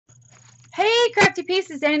Hey, Crafty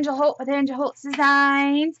Pieces, Angel Holt with Angel Holt's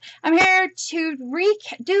Designs. I'm here to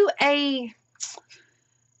do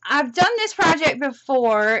I've done this project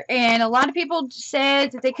before, and a lot of people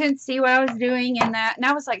said that they couldn't see what I was doing, and that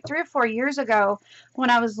was like 3 or 4 years ago when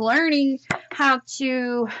I was learning how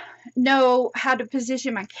to know how to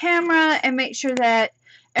position my camera and make sure that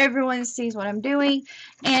everyone sees what I'm doing.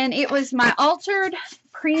 And it was my altered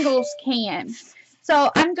Pringles can.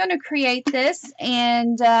 So I'm going to create this,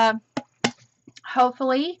 and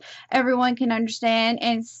hopefully everyone can understand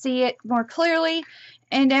and see it more clearly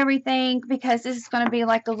and everything, because this is going to be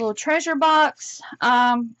like a little treasure box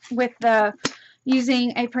with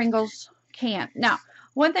using a Pringles can. Now,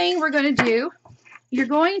 one thing we're going to do, you're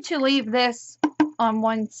going to leave this on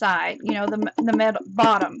one side, you know, the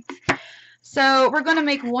bottom. So we're going to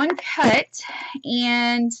make one cut,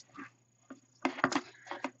 and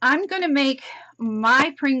I'm going to make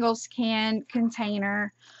my Pringles can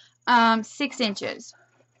container 6 inches,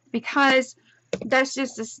 because that's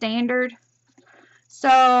just a standard.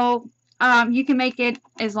 So you can make it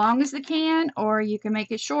as long as the can, or you can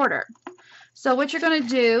make it shorter. So what you're going to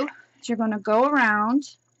do is you're going to go around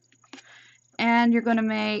and you're going to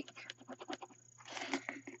make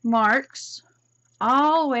marks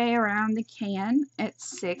all the way around the can at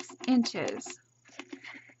 6 inches.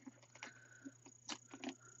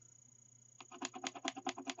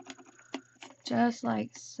 Just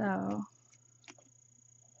like so.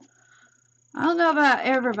 I don't know about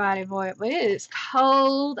everybody, boy, but it is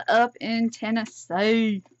cold up in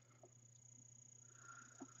Tennessee.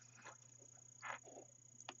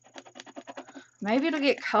 Maybe it'll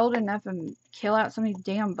get cold enough and kill out some of these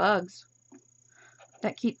damn bugs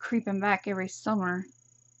that keep creeping back every summer.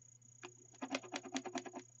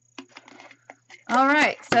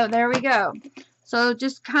 Alright, so there we go. So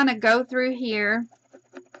just kind of go through here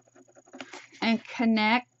and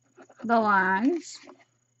connect the lines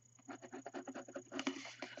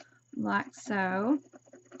like so.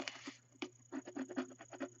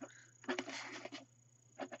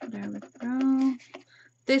 There we go.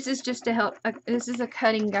 This is just to help, this is a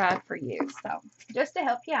cutting guide for you, so just to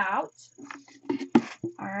help you out.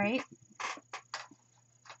 Alright.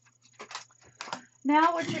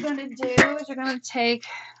 Now what you're going to do is you're going to take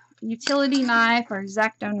a utility knife or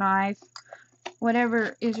X-Acto knife,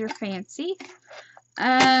 whatever is your fancy,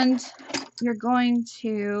 and you're going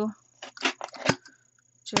to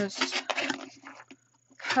just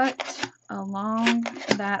cut along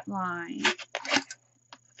that line.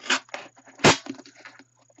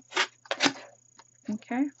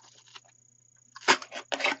 Okay.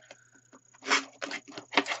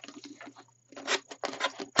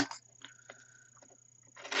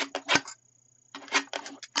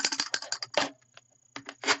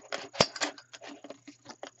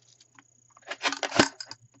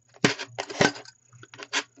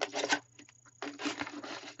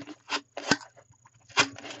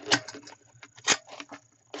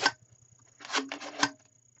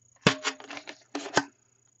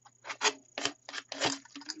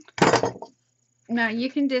 Now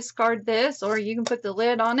you can discard this, or you can put the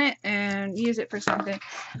lid on it and use it for something,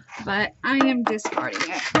 but I am discarding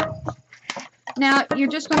it. Now you're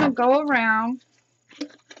just going to go around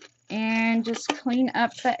and just clean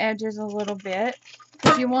up the edges a little bit,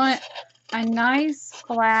 because you want a nice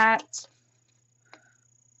flat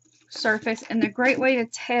surface. And the great way to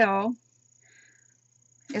tell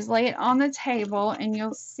is lay it on the table and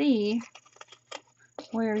you'll see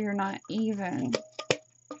where you're not even.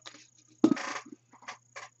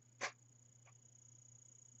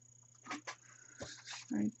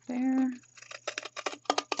 Right there.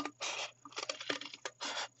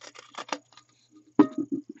 A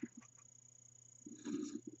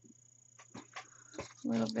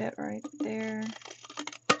little bit right there.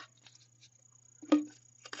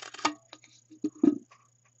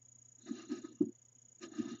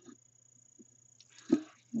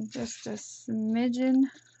 And just a smidgen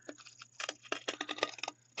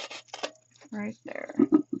right there.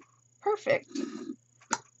 Perfect.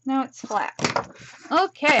 Now it's flat.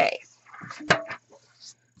 Okay.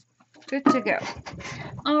 Good to go.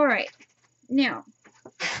 Alright. Now,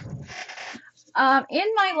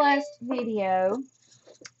 in my last video,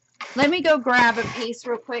 let me go grab a piece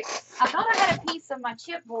real quick. I thought I had a piece of my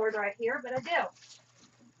chipboard right here, but I don't.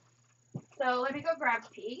 So let me go grab a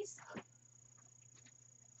piece.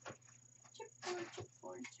 Chipboard,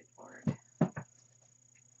 chipboard, chipboard.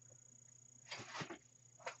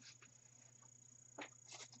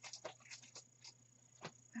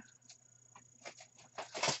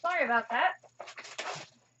 Sorry about that.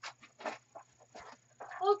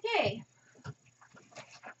 Okay.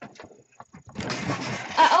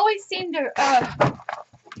 I always seem trying to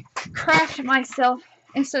craft myself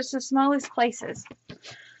in such the smallest places.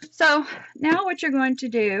 So now what you're going to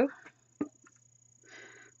do,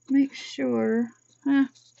 make sure, just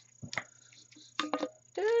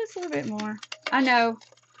a little bit more. I know,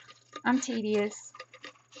 I'm tedious.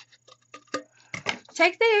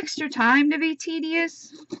 Take the extra time to be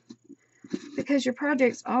tedious because your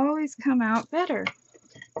projects always come out better.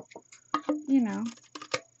 You know.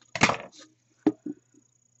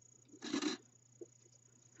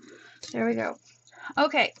 There we go.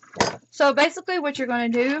 Okay, so basically what you're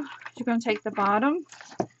going to do, you're going to take the bottom,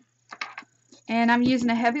 and I'm using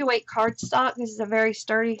a heavyweight cardstock. This is a very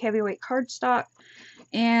sturdy heavyweight cardstock,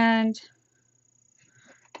 and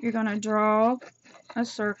you're going to draw a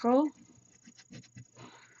circle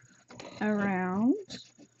around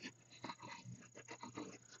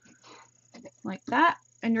like that,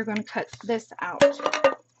 and you're going to cut this out.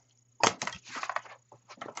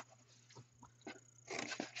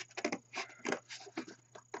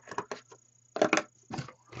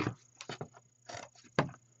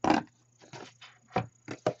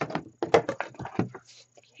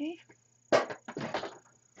 Okay.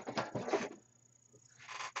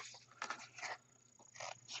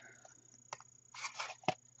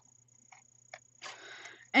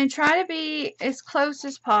 And try to be as close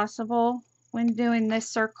as possible when doing this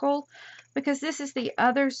circle, because this is the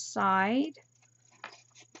other side.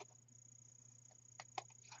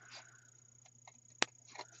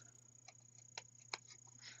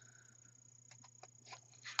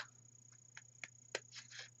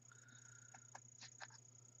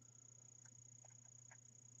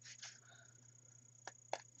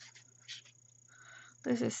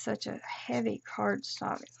 This is such a heavy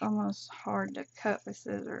cardstock. It's almost hard to cut with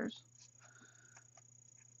scissors.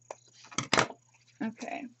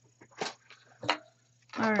 Okay.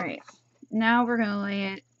 Alright. Now we're going to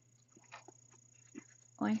lay it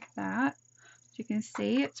like that. As you can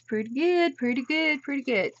see, it's pretty good, pretty good, pretty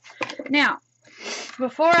good. Now,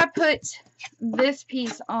 before I put this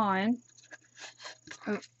piece on,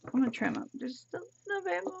 oh, I'm going to trim up just a little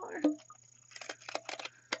bit more.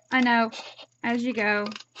 I know, as you go,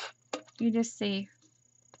 you just see.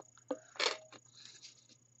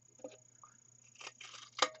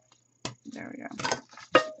 There we go.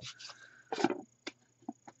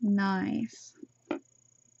 Nice.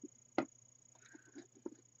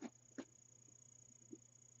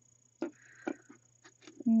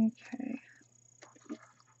 Okay.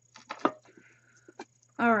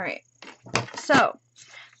 All right. So,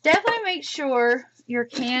 definitely make sure your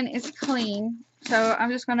can is clean. So,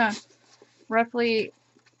 I'm just going to roughly,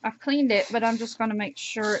 I've cleaned it, but I'm just going to make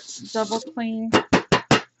sure it's double clean.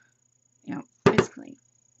 Yep, it's clean.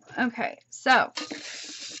 Okay, so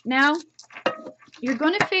now you're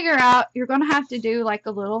going to figure out, you're going to have to do like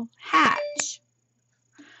a little hatch.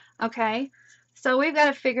 Okay, so we've got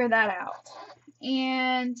to figure that out.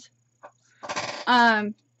 And,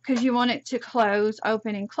 because you want it to close,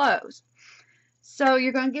 open, and close. So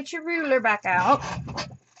you're going to get your ruler back out.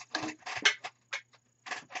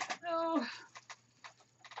 Oh,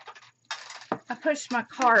 I pushed my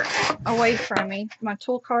cart away from me, my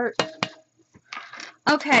tool cart.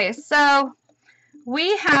 Okay, so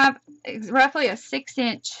we have roughly a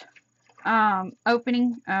 6-inch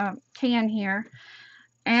opening can here,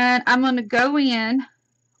 and I'm going to go in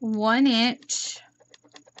 1 inch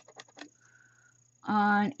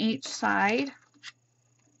on each side.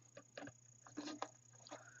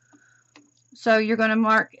 So you're going to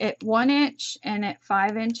mark at 1 inch and at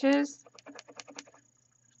 5 inches.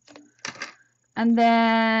 And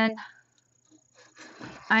then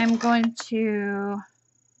I'm going to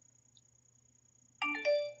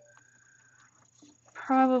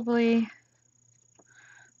probably,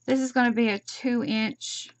 this is going to be a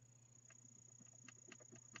 2-inch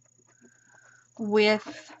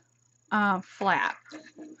width flap.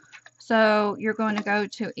 So you're going to go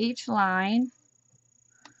to each line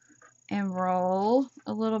and roll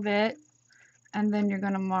a little bit, and then you're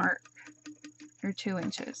going to mark your 2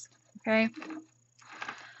 inches. Okay,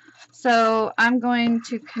 so I'm going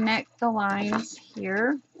to connect the lines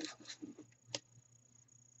here.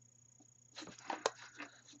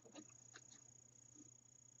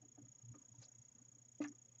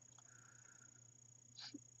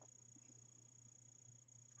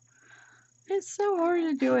 It's so hard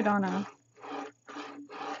to do it on a,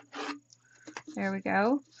 there we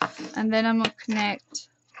go. And then I'm going to connect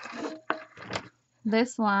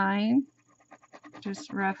this line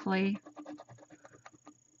just roughly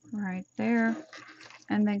right there,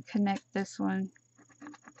 and then connect this one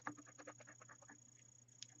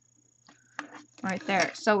right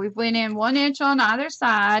there. So we went in 1 inch on either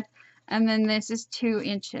side, and then this is 2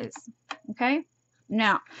 inches. Okay,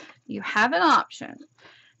 now you have an option.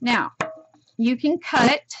 Now you can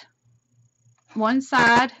cut one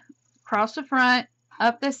side across the front,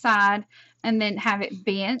 up the side, and then have it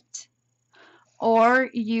bent, or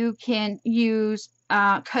you can use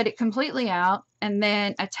cut it completely out and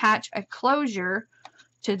then attach a closure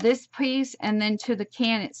to this piece and then to the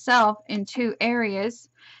can itself in 2 areas,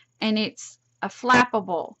 and it's a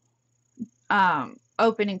flappable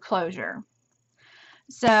open and closure.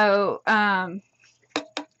 So I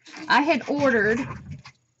had ordered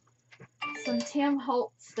some Tim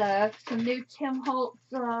Holtz stuff, some new Tim Holtz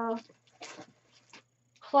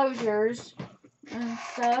closures and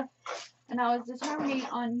stuff, and I was determining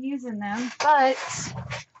on using them, but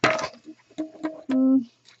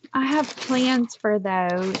I have plans for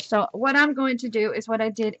those. So what I'm going to do is what I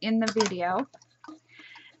did in the video,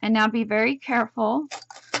 and now be very careful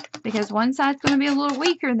because one side's going to be a little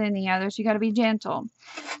weaker than the other, so you got to be gentle.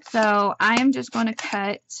 So I am just going to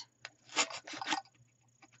cut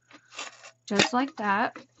just like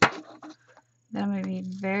that. Then I'm going to be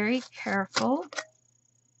very careful.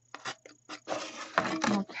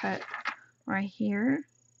 I'll cut right here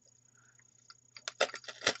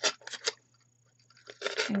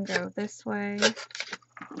and go this way. As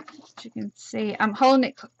you can see, I'm holding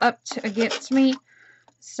it up against me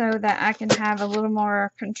so that I can have a little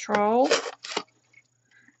more control.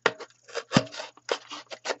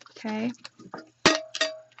 Okay,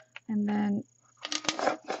 and then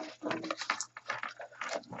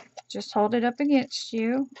just hold it up against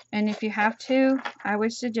you, and if you have to, I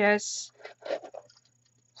would suggest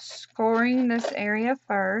scoring this area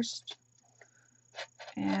first,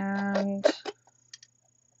 and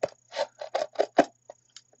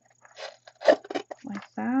like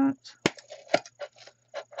that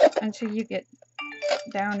until you get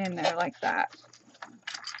down in there like that.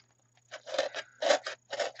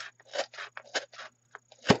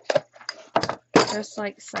 Just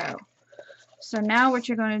like so. So now what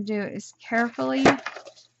you're going to do is carefully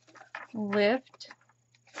lift,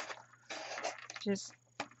 just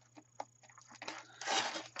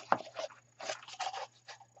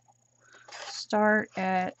start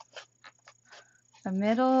at the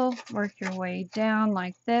middle, work your way down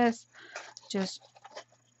like this, just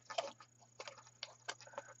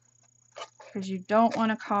because you don't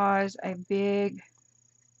want to cause a big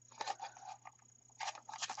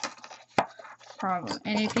problem.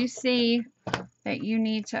 And if you see that you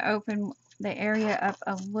need to open the area up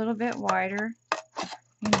a little bit wider,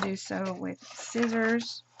 you can do so with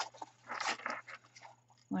scissors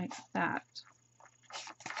like that.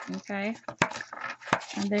 Okay,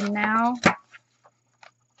 and then now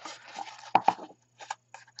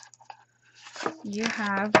you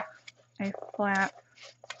have a flap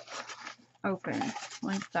open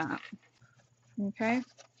like that. Okay,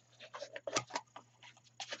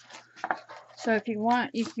 so if you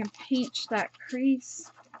want, you can pinch that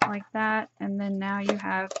crease like that, and then now you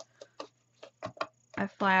have a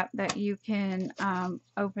flap that you can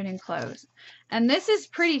open and close. And this is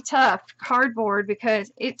pretty tough cardboard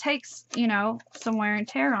because it takes, you know, some wear and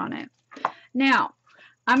tear on it. Now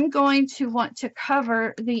I'm going to want to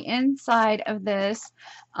cover the inside of this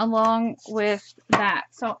along with that.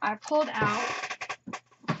 So I pulled out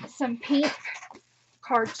some pink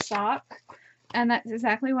cardstock, and that's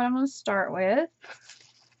exactly what I'm going to start with.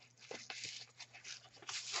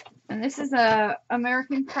 And this is a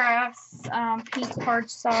American Crafts pink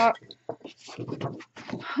cardstock,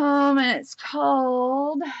 and it's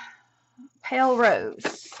called Pale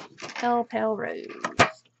Rose. Pale Rose.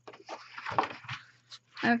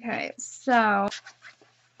 Okay, so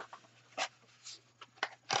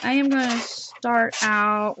I am going to start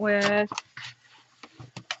out with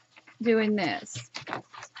doing this.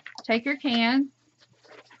 Take your can,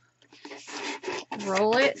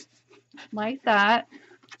 roll it like that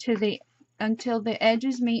until the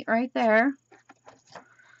edges meet right there,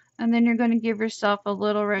 and then you're going to give yourself a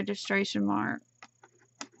little registration mark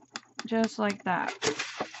just like that.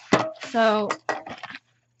 So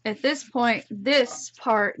at this point, this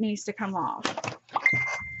part needs to come off.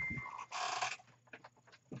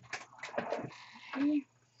 Okay.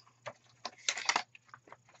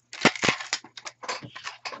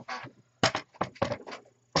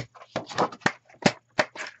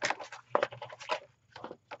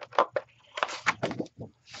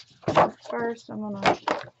 First, I'm going to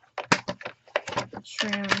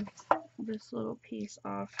trim this little piece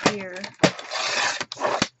off here.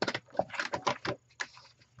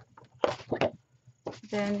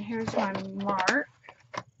 Then here's my mark.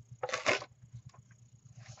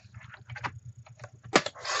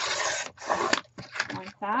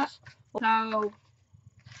 Like that. So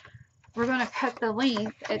we're going to cut the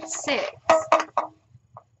length at 6.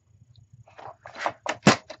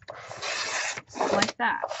 Like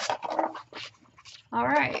that.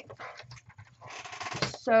 Alright.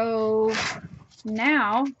 So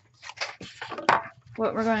now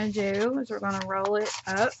what we're going to do is we're going to roll it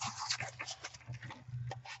up,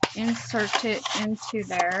 insert it into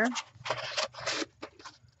there.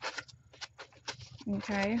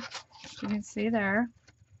 Okay, you can see there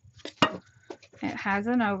it has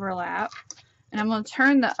an overlap, and I'm going to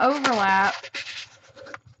turn the overlap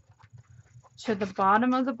to the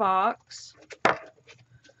bottom of the box,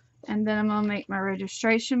 and then I'm going to make my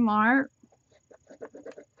registration mark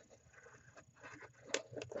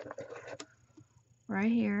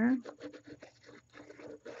right here.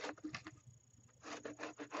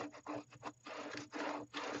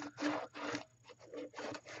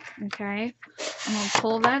 Okay, I'm going to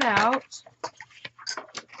pull that out,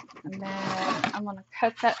 and then I'm going to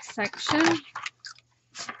cut that section.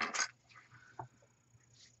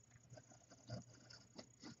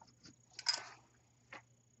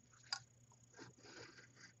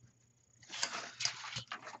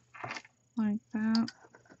 Like that.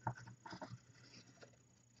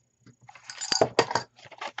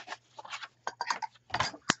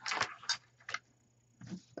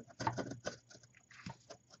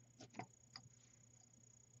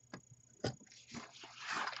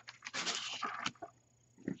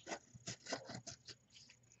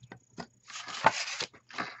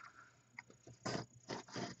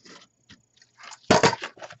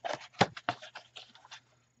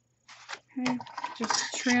 Okay,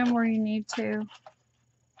 just trim where you need to.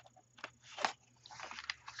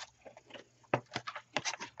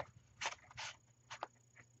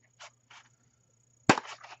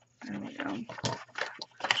 There we go.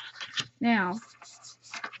 Now,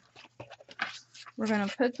 we're going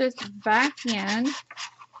to put this back in.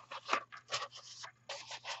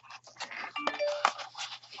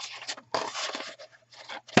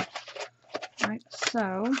 Like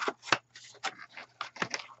so.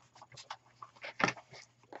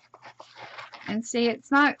 And see,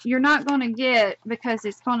 it's not, you're not going to get, because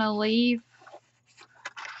it's going to leave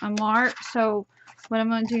a mark. So what I'm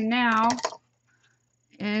going to do now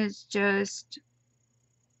is just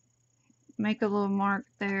make a little mark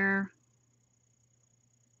there.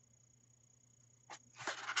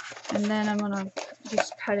 And then I'm going to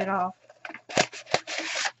just cut it off.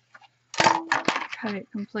 Cut it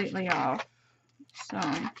completely off. So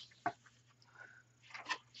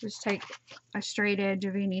just take a straight edge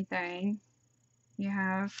of anything you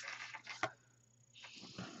have.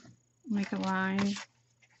 Make a line.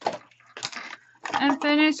 And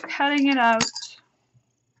finish cutting it out.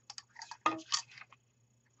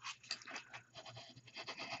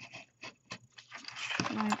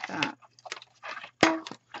 Like that.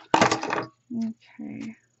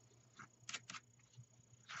 Okay.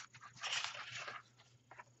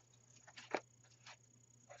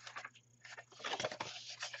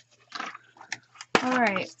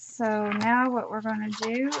 Alright, so now what we're going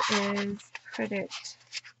to do is put it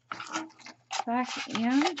back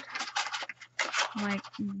in like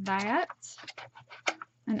that.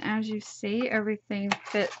 And as you see, everything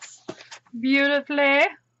fits beautifully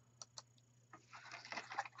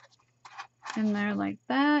in there like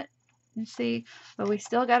that. You see, but we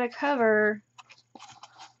still got to cover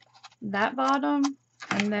that bottom,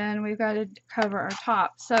 and then we've got to cover our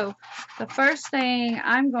top. So the first thing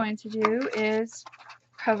I'm going to do is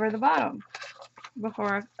cover the bottom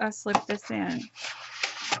before I slip this in.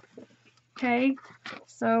 Okay,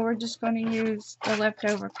 so we're just going to use the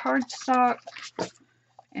leftover cardstock,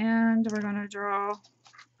 and we're going to draw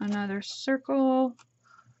another circle.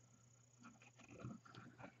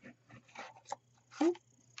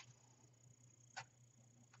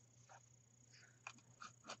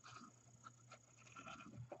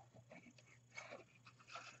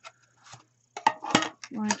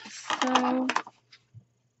 Like so.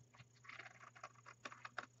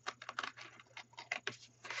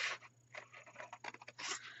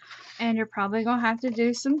 And you're probably going to have to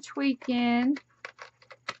do some tweaking.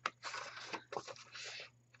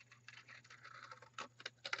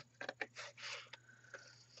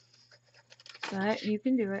 But you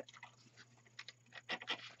can do it.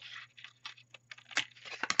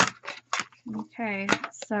 Okay,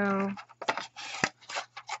 so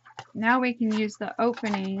now we can use the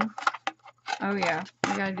opening. Oh yeah,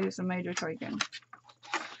 we gotta do some major tweaking.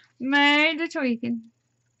 Major tweaking.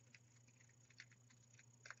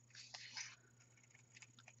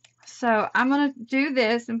 So I'm gonna do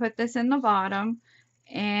this and put this in the bottom,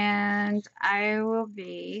 and I will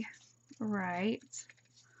be right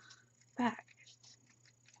back.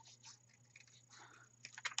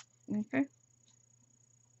 Okay.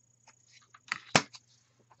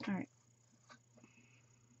 All right.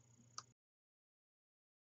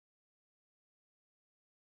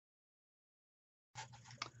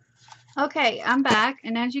 Okay, I'm back,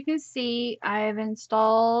 and as you can see, I've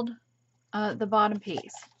installed the bottom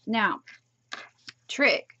piece. Now,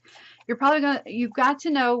 trick. You've got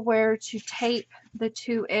to know where to tape the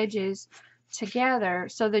two edges together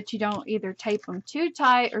so that you don't either tape them too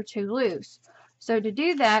tight or too loose. So to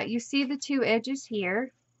do that, you see the two edges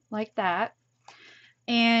here, like that,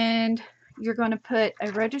 and you're going to put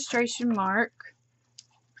a registration mark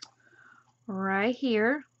right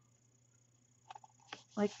here,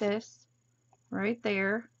 like this, right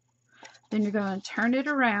there. Then you're going to turn it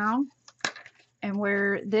around, and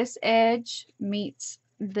where this edge meets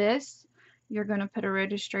this, you're going to put a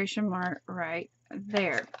registration mark right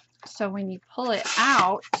there. So when you pull it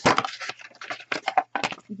out,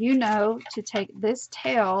 you know to take this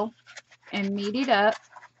tail and meet it up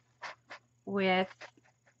with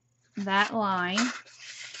that line,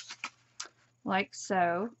 like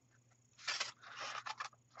so,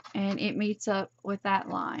 and it meets up with that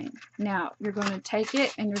line. Now you're going to take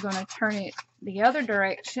it and you're going to turn it the other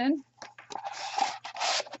direction.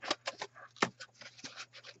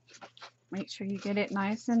 Make sure you get it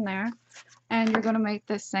nice in there, and you're going to make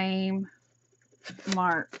the same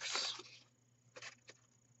marks.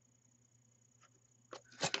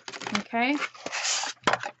 Okay,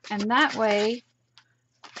 and that way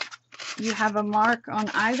you have a mark on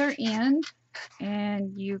either end,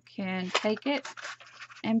 and you can take it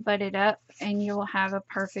and butt it up, and you'll have a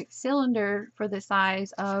perfect cylinder for the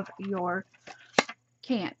size of your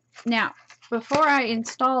can. Now, before I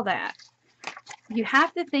install that, you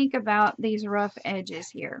have to think about these rough edges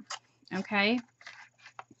here, okay?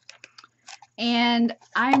 And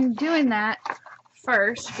I'm doing that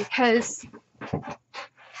first because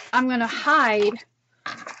I'm going to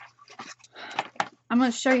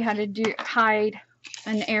show you how to hide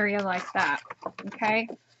an area like that, okay?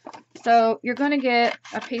 So you're going to get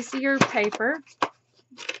a piece of your paper,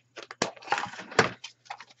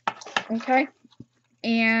 okay?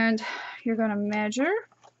 And you're going to measure.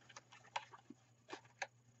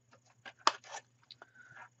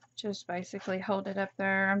 Just basically hold it up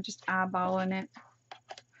there. I'm just eyeballing it.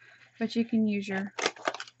 But you can use your,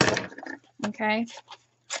 okay?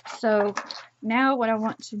 So now what I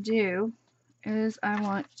want to do is I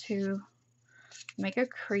want to make a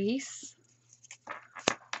crease.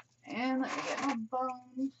 And let me get my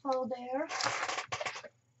bone folder.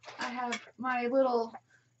 I have my little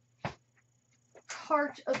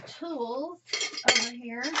cart of tools over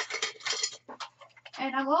here.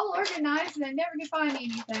 And I'm all organized and I never can find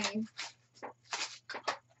anything.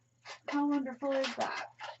 How wonderful is that?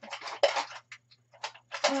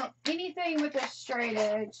 Well, anything with a straight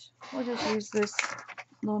edge, we'll just use this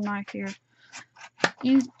little knife here.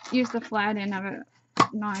 Use the flat end of a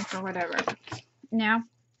knife or whatever. Now,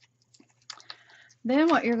 then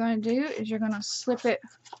what you're going to do is you're going to slip it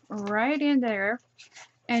right in there,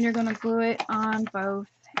 and you're going to glue it on both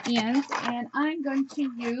ends. And I'm going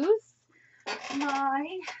to use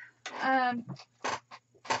my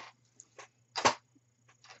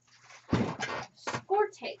score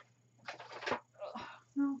tape.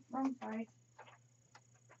 No, wrong side.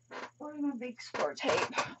 Where's my big score tape?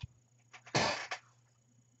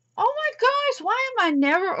 Oh my gosh, why am I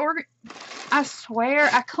never I swear,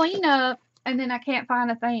 I clean up and then I can't find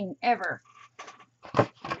a thing ever.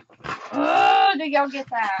 Oh, do y'all get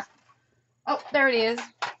that? Oh, there it is.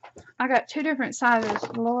 I got two different sizes.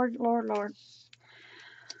 Lord, Lord, Lord.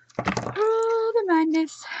 Oh, the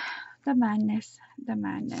madness. The madness. The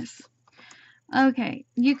madness. Okay,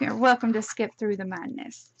 you're welcome to skip through the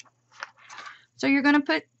madness. So you're going to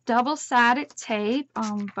put double-sided tape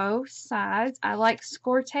on both sides. I like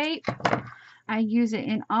score tape. I use it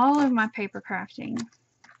in all of my paper crafting.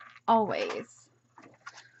 Always.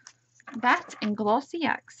 That and glossy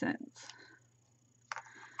accents.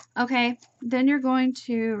 Okay, then you're going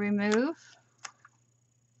to remove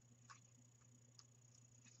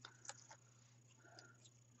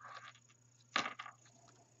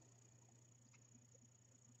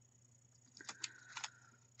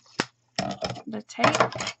the tape,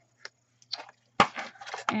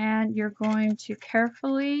 and you're going to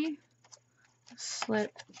carefully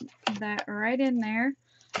slip that right in there,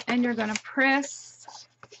 and you're going to press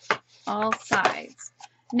all sides.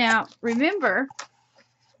 Now remember,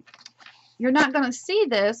 you're not going to see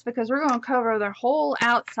this because we're going to cover the whole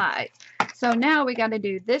outside. So now we got to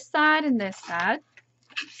do this side and this side.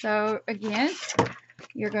 So again,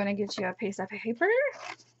 you're going to get you a piece of paper,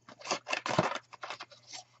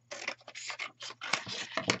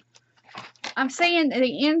 I'm saying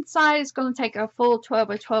the inside is going to take a full 12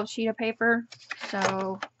 by 12 sheet of paper.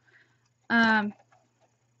 So, well,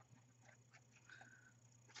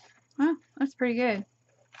 that's pretty good.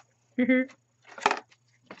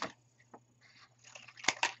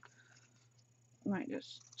 Might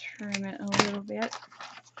just trim it a little bit.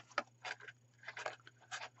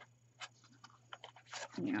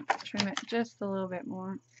 Yeah, trim it just a little bit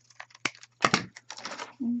more.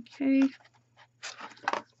 Okay.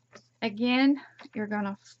 Again, you're going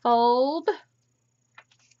to fold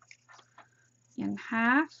in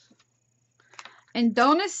half. And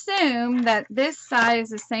don't assume that this side is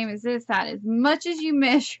the same as this side. As much as you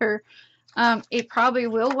measure, it probably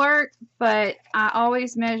will work, but I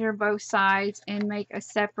always measure both sides and make a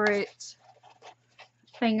separate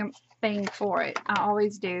thing for it. I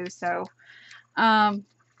always do. So,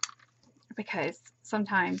 because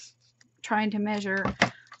sometimes trying to measure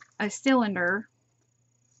a cylinder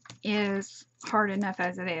is hard enough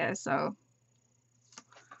as it is. So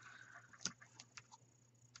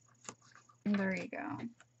there you go.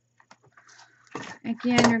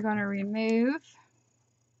 Again, you're going to remove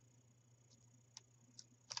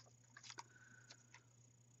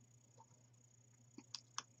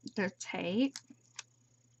the tape.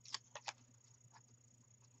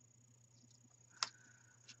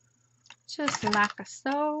 Just like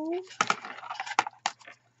so.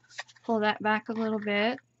 Pull that back a little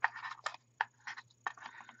bit.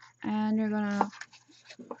 And you're going to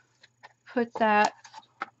put that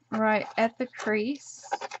right at the crease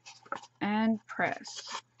and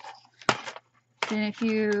press. Then if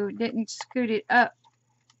you didn't scoot it up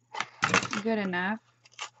good enough,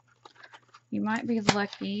 you might be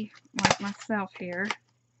lucky, like myself here,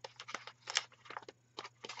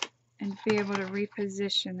 and be able to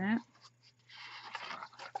reposition it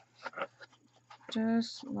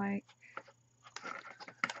just like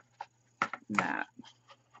that.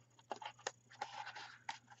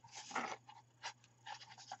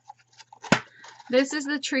 This is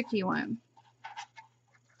the tricky one.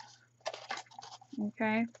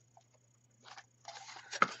 Okay.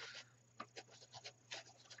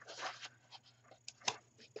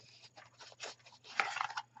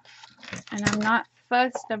 And I'm not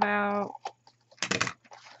fussed about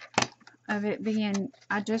it being,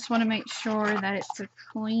 I just want to make sure that it's a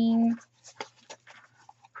clean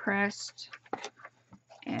pressed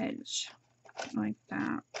edge like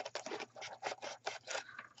that.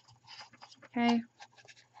 Okay.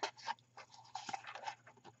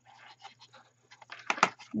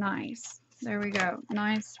 Nice. There we go.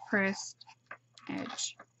 Nice pressed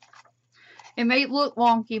edge. It may look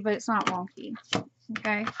wonky, but it's not wonky.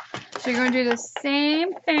 Okay. So you're going to do the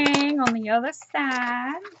same thing on the other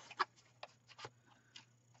side.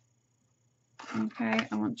 Okay.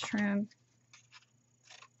 I want to trim.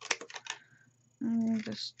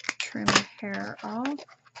 Just trim the hair off.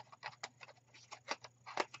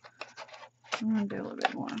 I'm going to do a little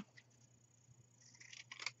bit more.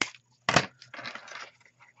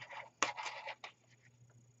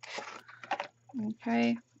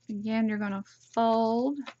 Okay, again, you're going to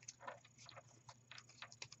fold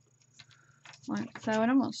like so,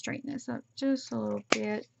 and I'm going to straighten this up just a little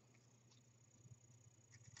bit,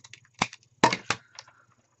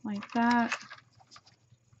 like that.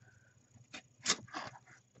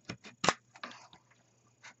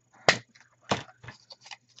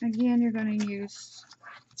 Again, you're going to use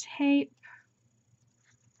tape.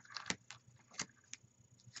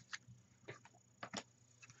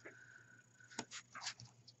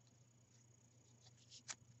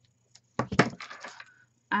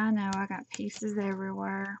 I know, I got pieces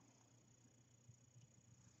everywhere.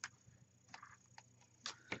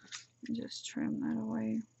 Just trim that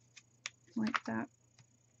away like that.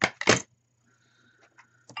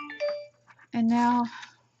 And now,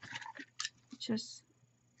 just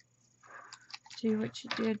do what you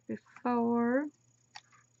did before.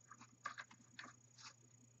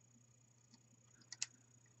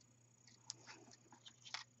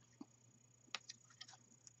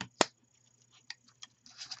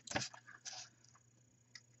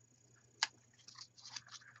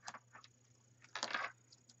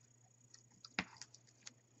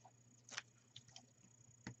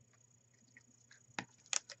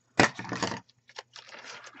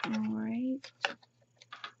 Alright.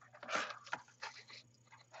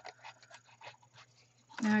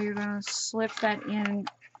 Now you're going to slip that in,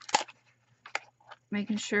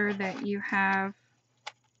 making sure that you have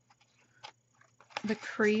the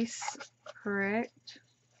crease correct.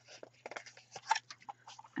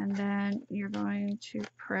 And then you're going to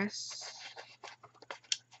press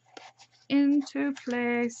into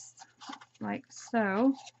place like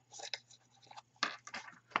so.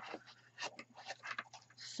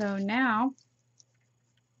 So now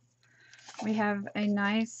we have a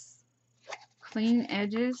nice clean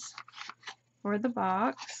edges for the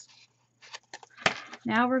box.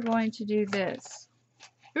 Now we're going to do this.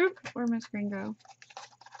 Oop, where'd my screen go?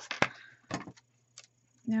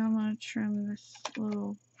 Now I'm going to trim this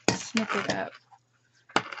little snippet up.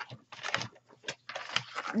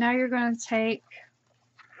 Now you're going to take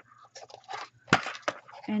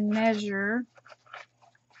and measure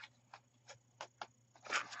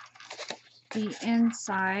the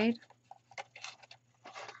inside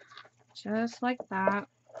just like that.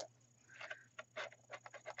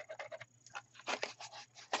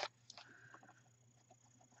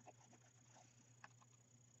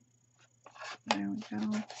 There we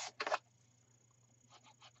go.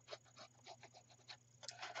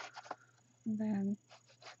 And then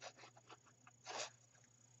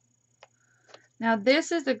now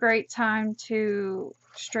this is a great time to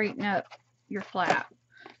straighten up your flap.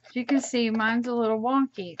 As you can see, mine's a little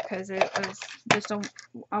wonky because it was just a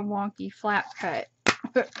wonky flap cut,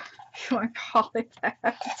 if you want to call it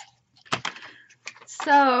that.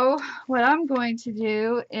 So what I'm going to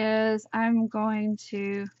do is I'm going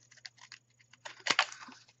to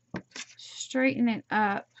straighten it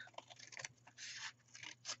up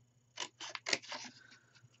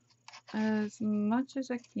as much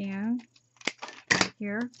as I can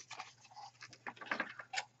here.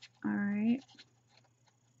 All right.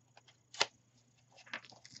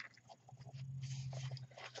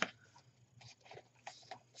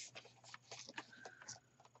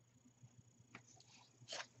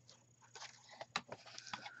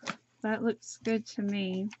 That looks good to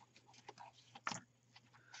me.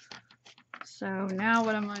 So now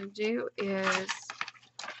what I'm going to do is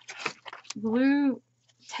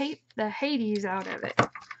tape the Hades out of it.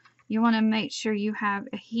 You want to make sure you have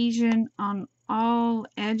adhesion on all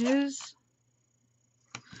edges.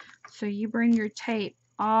 So you bring your tape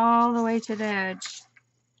all the way to the edge.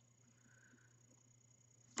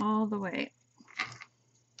 All the way.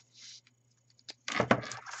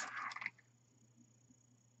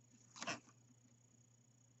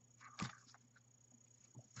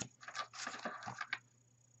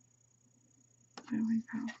 There we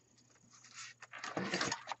go.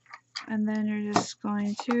 And then you're just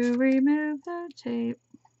going to remove the tape.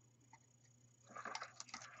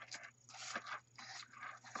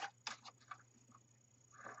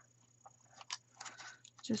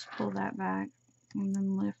 Just pull that back and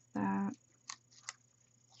then lift that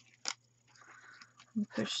and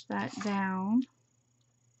push that down.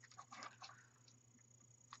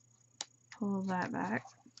 Pull that back.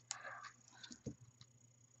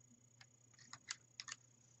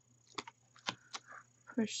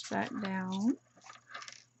 Push that down.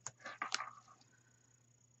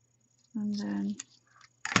 And then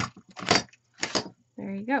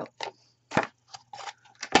there you go.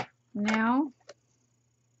 Now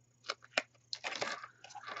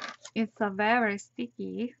it's a very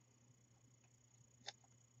sticky.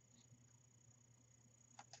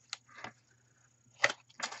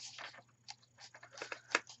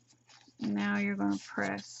 Now you're going to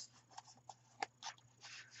press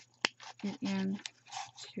it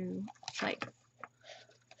into place.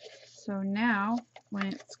 So now when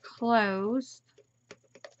it's closed,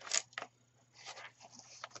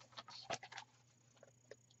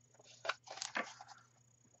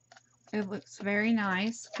 it looks very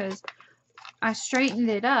nice because I straightened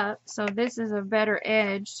it up, so this is a better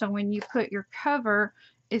edge. So when you put your cover,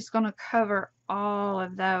 it's going to cover all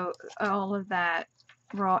of that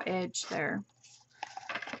raw edge there.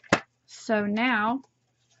 So now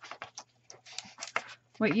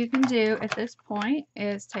what you can do at this point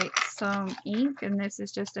is take some ink, and this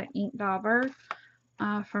is just an ink dauber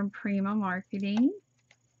from Prima Marketing,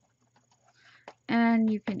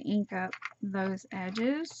 and you can ink up those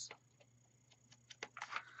edges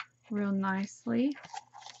real nicely.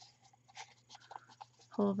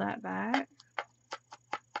 Pull that back.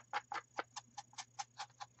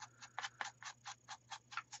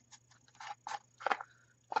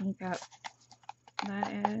 Ink up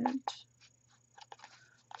that edge,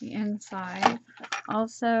 the inside.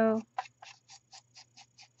 Also,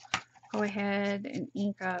 go ahead and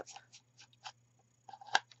ink up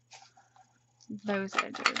those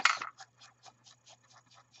edges.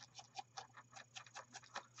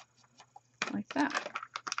 Like that.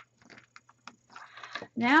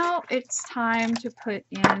 Now it's time to put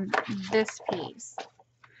in this piece.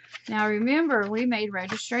 Now remember, we made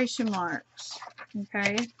registration marks.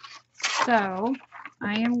 Okay, so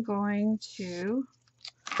I am going to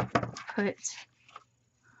put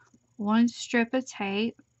one strip of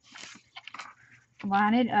tape,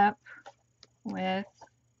 line it up with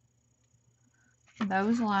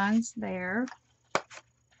those lines there.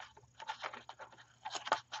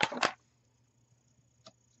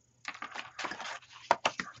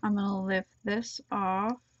 I'm going to lift this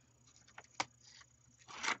off,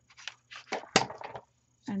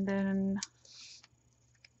 and then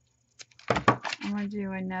I'm going to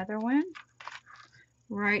do another one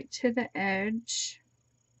right to the edge,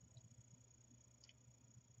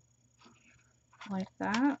 like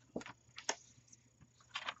that.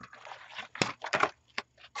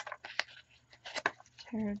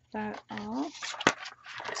 Tear that off.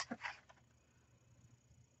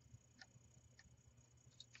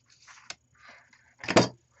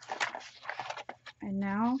 And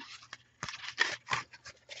now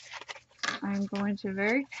I'm going to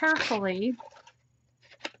very carefully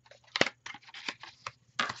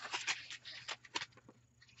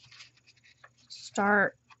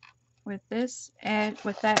start with this edge,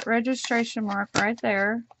 with that registration mark right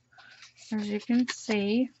there. As you can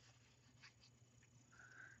see,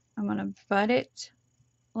 I'm going to butt it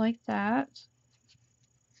like that.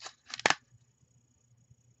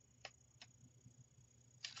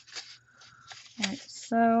 Like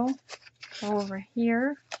so. Go over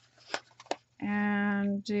here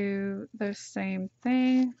and do the same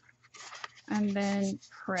thing, and then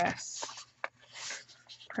press.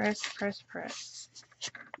 Press, press, press.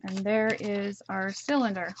 And there is our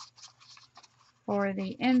cylinder for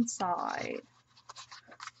the inside.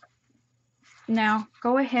 Now,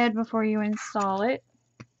 go ahead before you install it.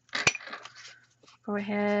 Go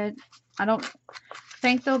ahead. I don't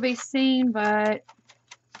think they'll be seen, but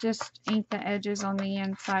just ink the edges on the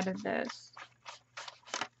inside of this.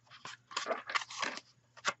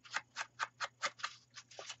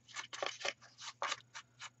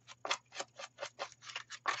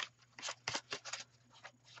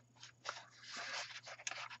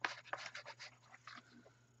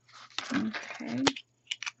 Okay.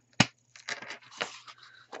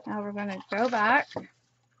 Now we're going to go back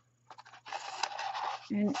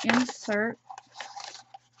and insert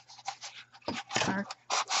our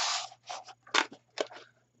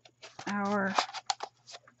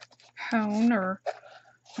cone, or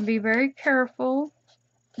be very careful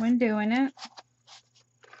when doing it,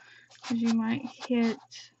 because you might hit,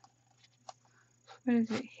 what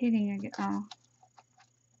is it hitting again? Oh,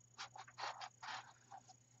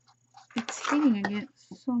 it's hitting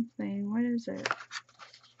against something. What is it?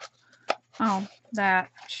 Oh, that.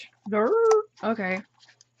 Okay.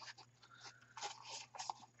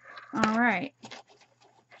 Alright.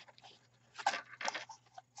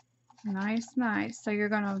 Nice, nice. So you're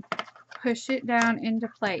going to push it down into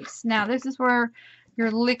place. Now this is where your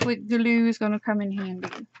liquid glue is going to come in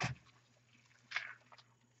handy.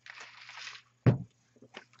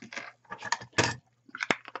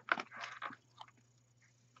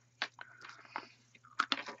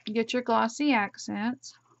 Get your glossy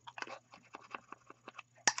accents.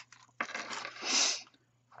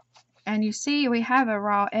 And you see we have a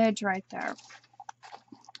raw edge right there.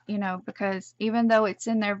 You know, because even though it's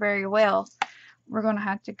in there very well, we're going to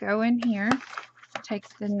have to go in here, take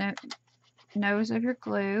the nose of your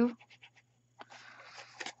glue,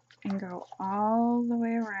 and go all the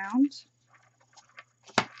way around.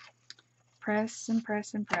 Press and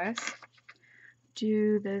press and press.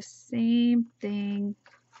 Do the same thing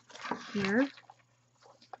here.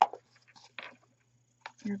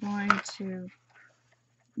 You're going to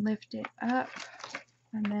lift it up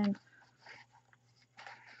and then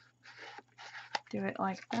do it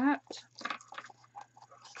like that.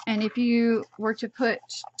 And if you were to put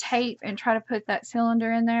tape and try to put that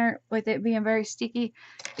cylinder in there, with it being very sticky,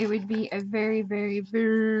 it would be a very, very,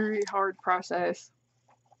 very hard process.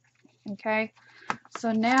 Okay,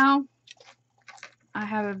 so now I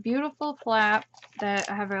have a beautiful flap that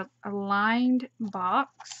I have a lined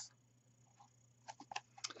box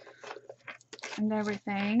and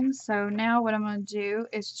everything. So now what I'm going to do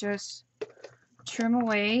is just trim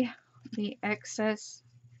away the excess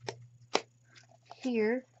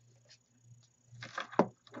here.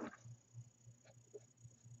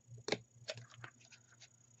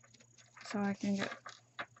 So I can get,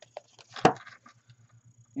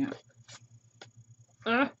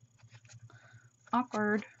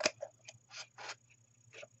 awkward.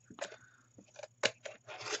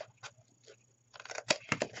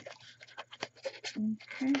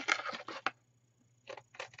 Okay.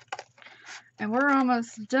 And we're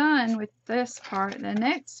almost done with this part. The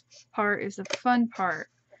next part is the fun part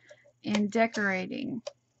in decorating.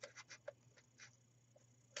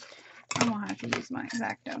 I'm going to have to use my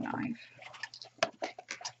X-Acto knife.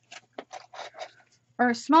 Or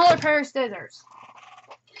a smaller pair of scissors.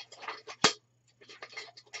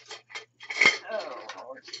 Oh.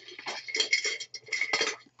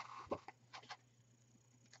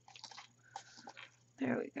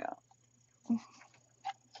 There we go.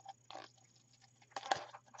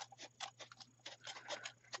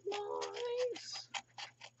 Nice.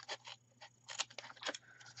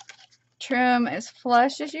 Trim as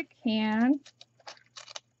flush as you can.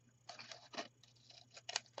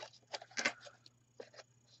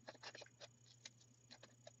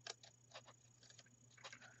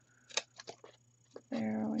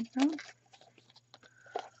 There we go.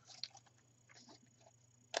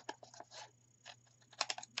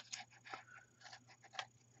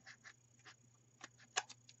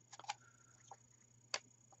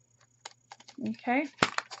 Okay.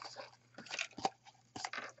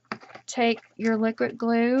 Take your liquid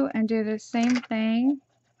glue and do the same thing.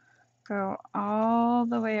 Go all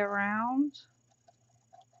the way around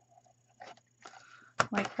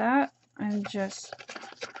like that and just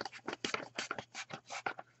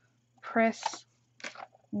press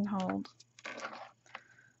and hold.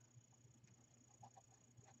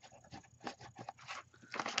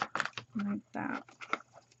 Like that.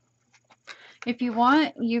 If you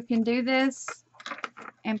want, you can do this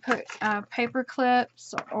and put paper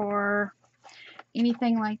clips or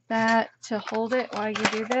anything like that to hold it while you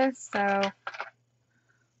do this. So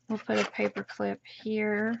we'll put a paper clip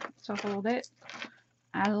here to hold it.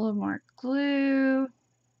 Add a little more glue.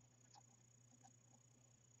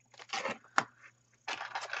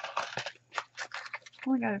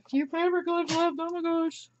 Only got a few paper clips left. Oh my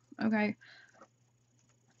gosh. Okay.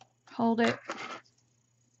 Hold it.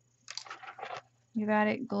 You've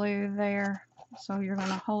added glue there. So you're going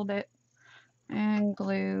to hold it and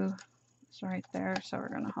glue is right there. So we're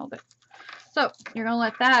going to hold it. So you're going to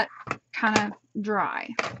let that kind of dry.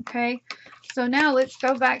 Okay. So now let's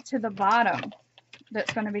go back to the bottom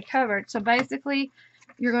that's going to be covered. So basically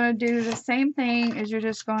you're going to do the same thing as you're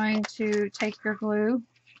just going to take your glue,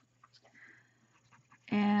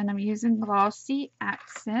 and I'm using glossy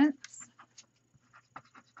accents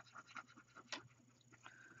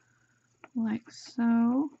like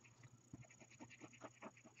so.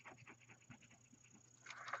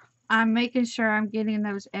 I'm making sure I'm getting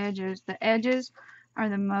those edges. The edges are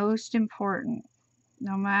the most important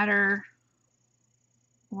no matter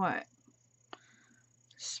what.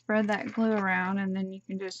 Spread that glue around and then you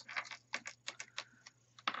can just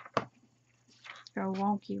go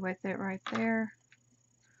wonky with it right there.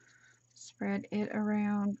 Spread it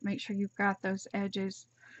around. Make sure you've got those edges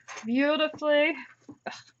beautifully.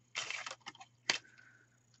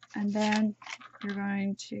 And then you're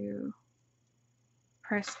going to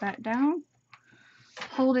press that down.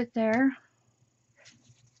 Hold it there.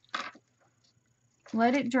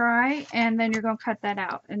 Let it dry, and then you're going to cut that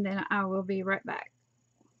out, and then I will be right back.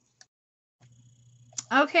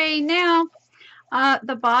 Okay, now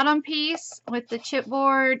the bottom piece with the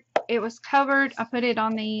chipboard, it was covered. I put it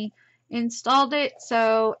on the, installed it,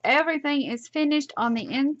 so everything is finished on the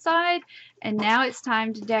inside, and now it's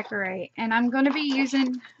time to decorate. And I'm going to be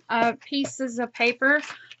using pieces of paper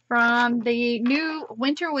from the new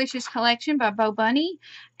Winter Wishes collection by Bo Bunny.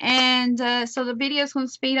 And so the video is going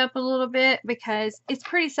to speed up a little bit because it's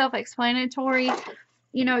pretty self-explanatory.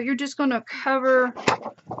 You know, you're just going to cover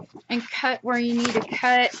and cut where you need to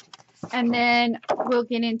cut, and then we'll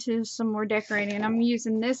get into some more decorating. I'm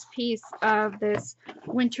using this piece of this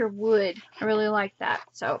winter wood. I really like that.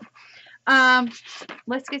 So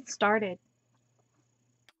let's get started.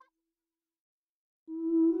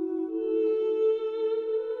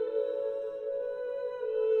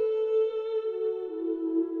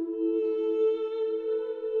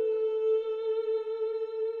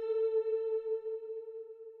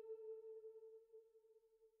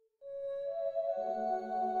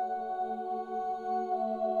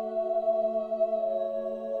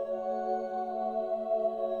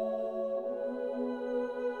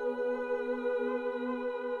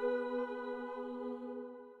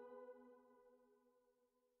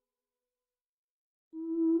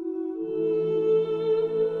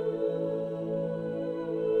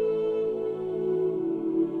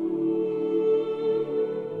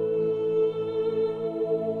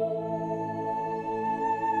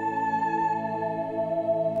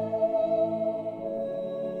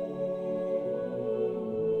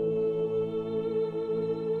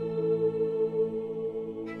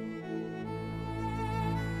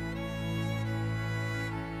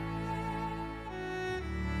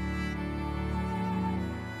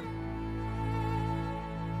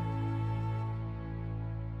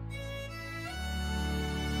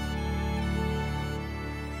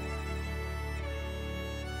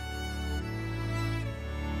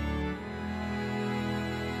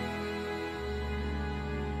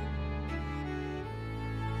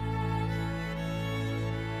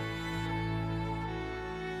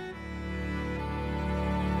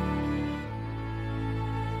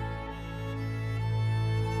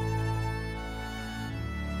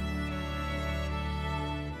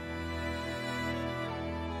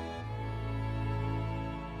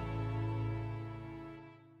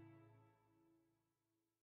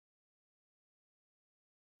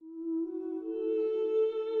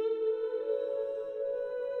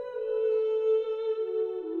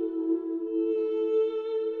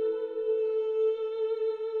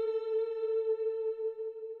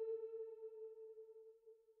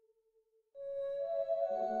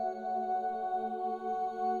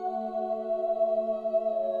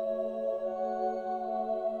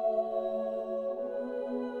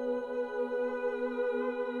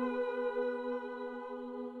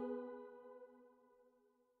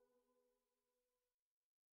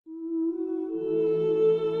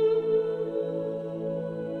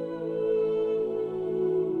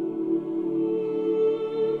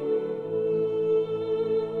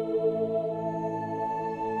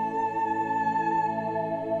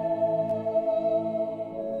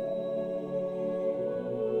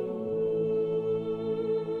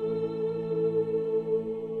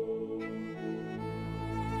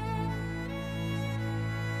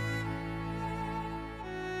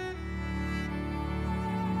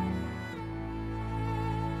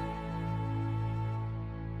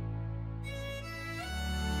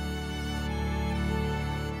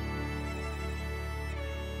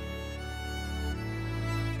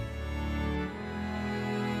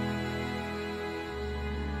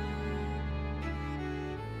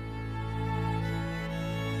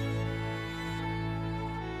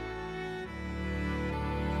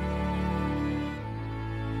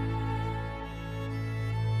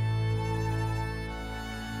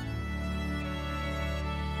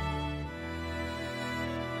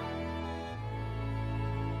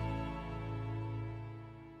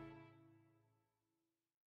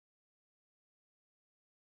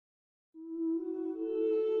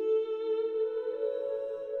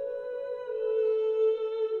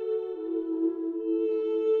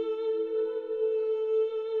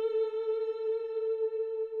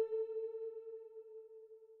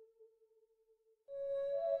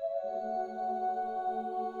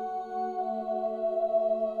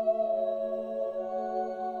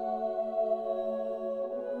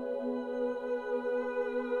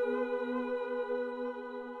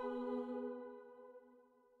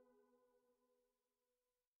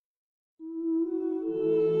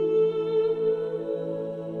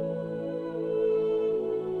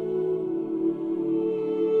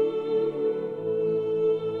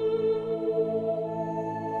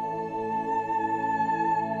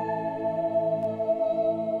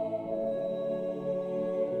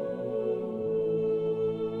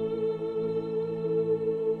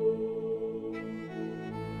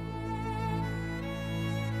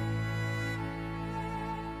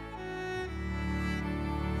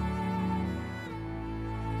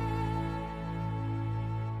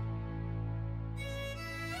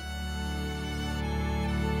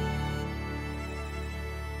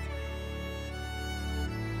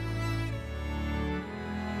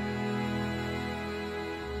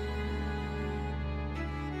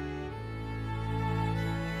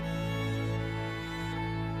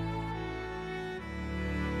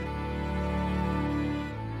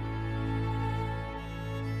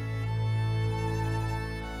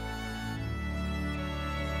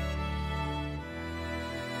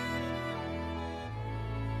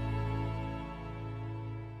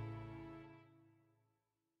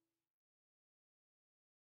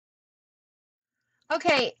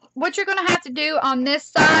 Okay, what you're going to have to do on this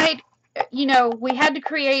side, you know, we had to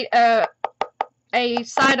create a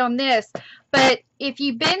side on this, but if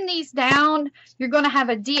you bend these down, you're going to have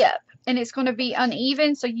a dip and it's going to be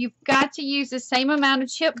uneven, so you've got to use the same amount of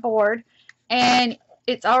chipboard, and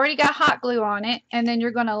it's already got hot glue on it, and then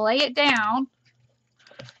you're going to lay it down,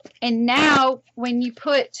 and now when you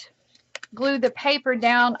glue the paper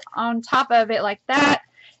down on top of it like that,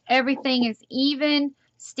 everything is even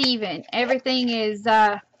Steven. Everything is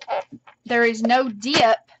there is no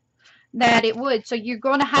dip that it would. So you're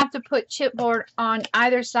going to have to put chipboard on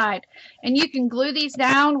either side. And you can glue these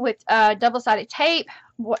down with double-sided tape,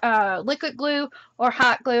 liquid glue, or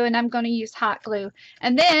hot glue. And I'm going to use hot glue.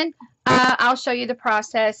 And then I'll show you the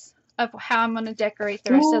process of how I'm going to decorate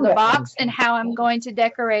the rest of the box and how I'm going to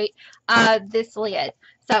decorate this lid.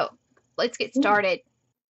 So let's get started.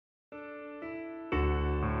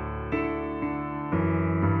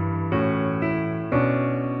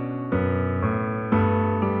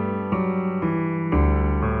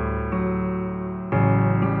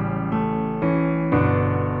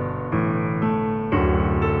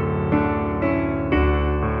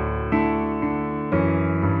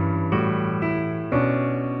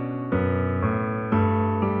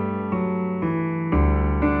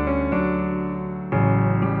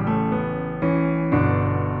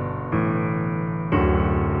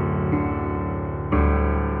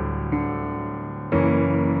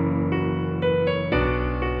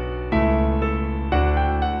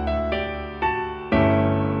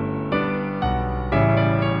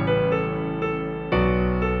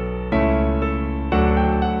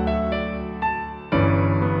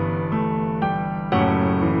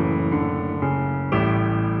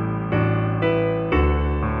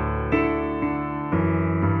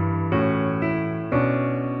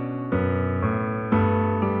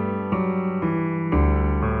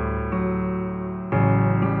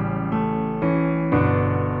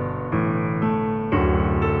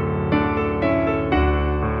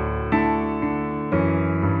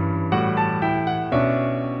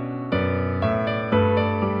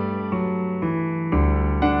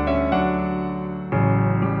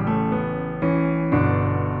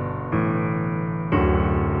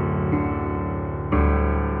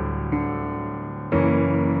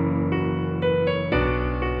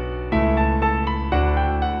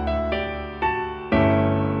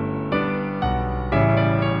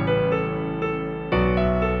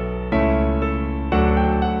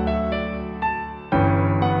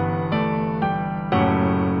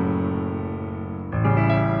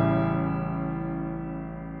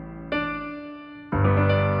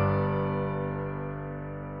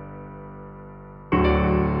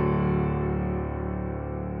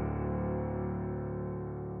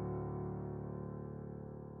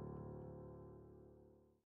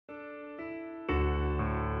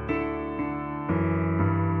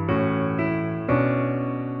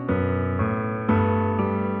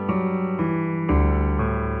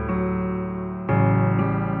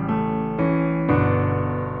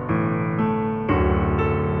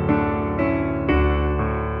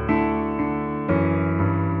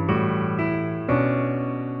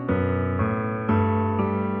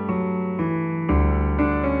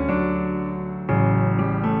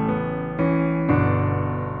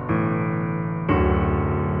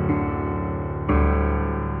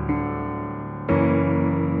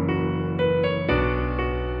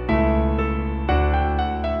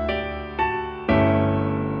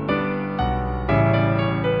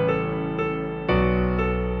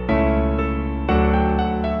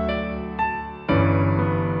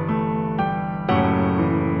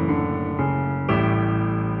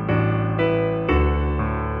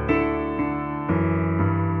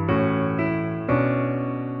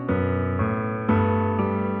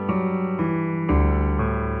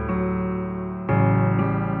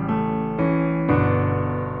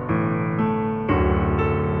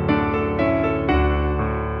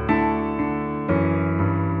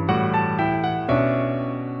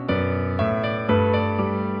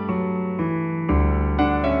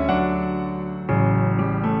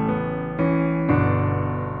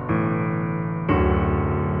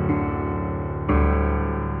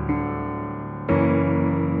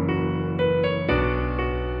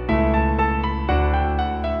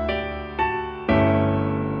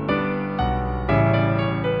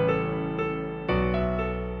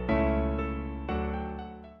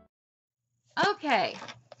 Okay.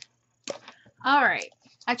 All right.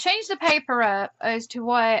 I changed the paper up as to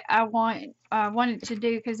what I wanted to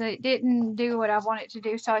do because it didn't do what I wanted to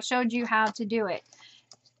do. So I showed you how to do it.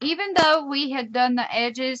 Even though we had done the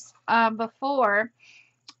edges before,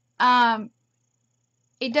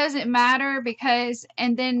 it doesn't matter because,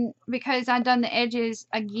 and then because I've done the edges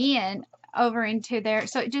again over into there,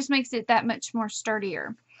 so it just makes it that much more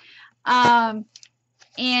sturdier. And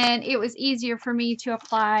it was easier for me to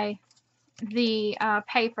apply the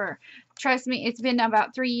paper. Trust me, it's been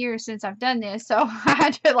about 3 years since I've done this, so I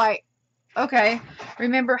had to like, okay,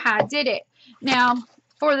 remember how I did it. Now,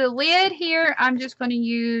 for the lid here, I'm just going to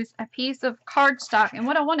use a piece of cardstock, and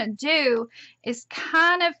what I want to do is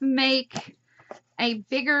kind of make a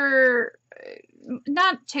bigger,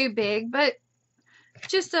 not too big, but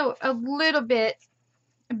just a little bit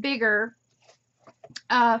bigger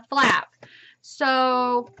flap.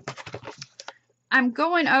 So I'm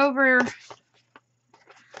going over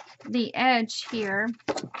the edge here,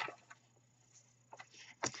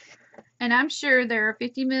 and I'm sure there are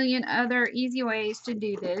 50 million other easy ways to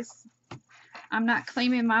do this. I'm not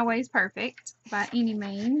claiming my way's perfect by any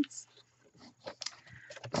means.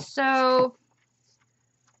 So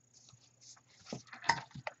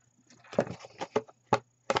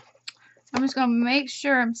I'm just going to make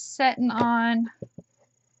sure I'm setting on,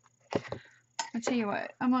 I'll tell you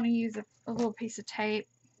what, I'm going to use a little piece of tape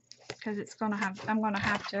because it's going to have, it's going to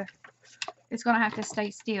have to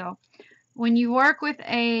stay still. When you work with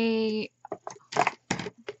a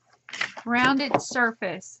rounded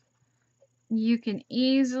surface, you can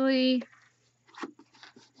easily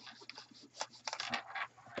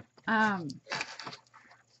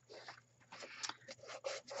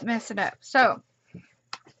mess it up. So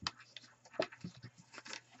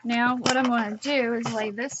now what I'm going to do is lay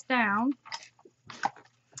this down,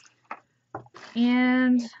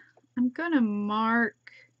 and I'm going to mark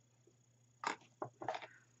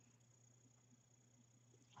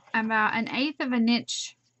about 1/8 of an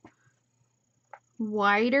inch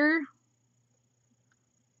wider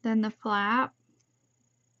than the flap,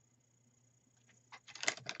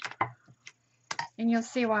 and you'll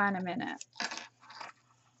see why in a minute.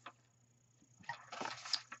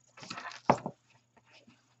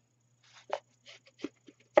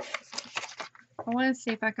 I want to see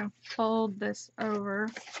if I can fold this over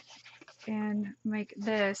and make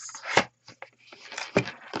this okay.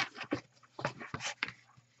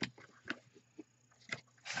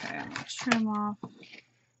 I'm gonna trim off.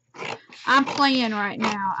 I'm playing right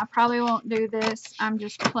now. I probably won't do this. I'm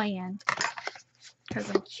just playing because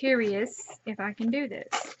I'm curious if I can do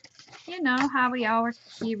this. You know how we all are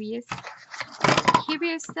curious.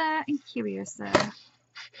 Curious there and curious there.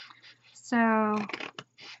 So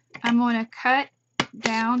I'm going to cut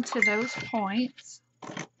down to those points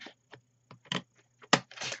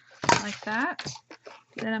like that.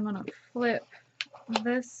 Then I'm going to flip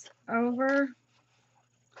this over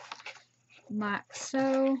like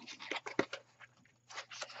so.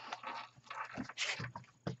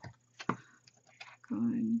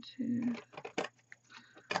 Going to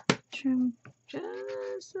trim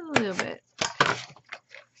just a little bit.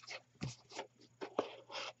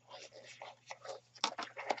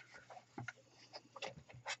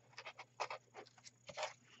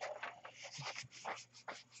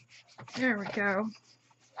 There we go.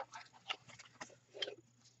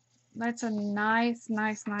 That's a nice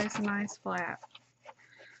flap.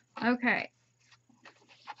 Okay.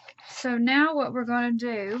 So now what we're going to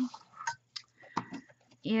do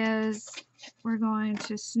is we're going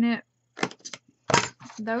to snip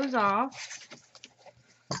those off.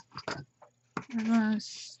 We're going to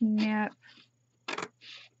snip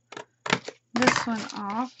this one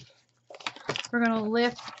off. We're going to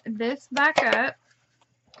lift this back up,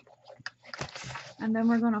 and then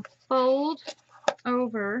we're going to fold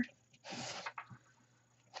over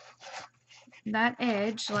that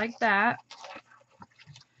edge like that,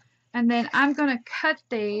 and then I'm going to cut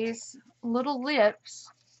these little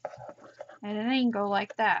lips at an angle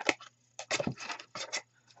like that.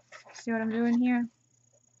 See what I'm doing here?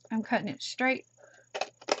 I'm cutting it straight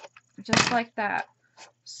just like that.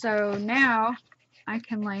 So now I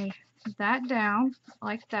can lay that down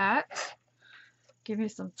like that. Give me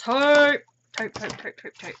some tape.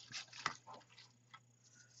 Tape.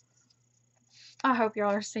 I hope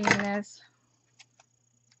y'all are seeing this.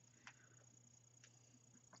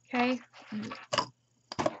 Okay.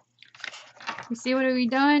 You see what we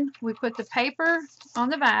done? We put the paper on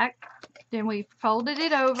the back, then we folded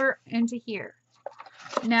it over into here.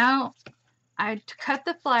 Now I cut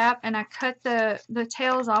the flap and I cut the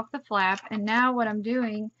tails off the flap, and now what I'm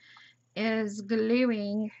doing is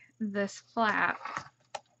gluing this flap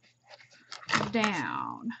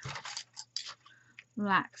down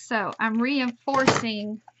like so. I'm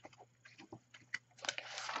reinforcing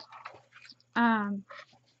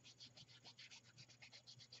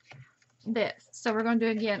this. So we're going to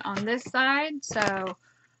do it again on this side. So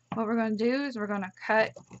what we're going to do is we're going to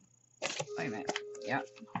cut, wait a minute, yep,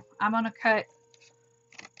 I'm going to cut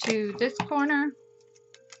to this corner,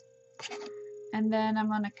 and then I'm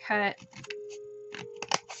going to cut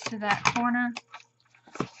to that corner,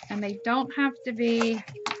 and they don't have to be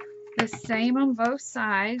the same on both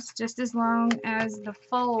sides, just as long as the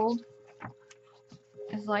fold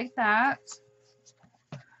is like that.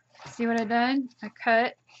 See what I done? I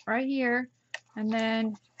cut right here and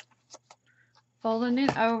then folding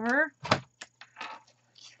it over,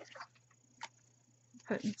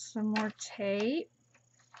 putting some more tape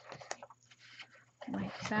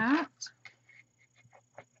like that,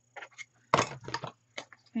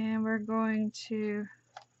 and we're going to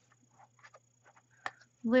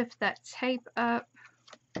lift that tape up.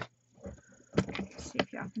 Let's see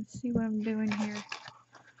if y'all can see what I'm doing here.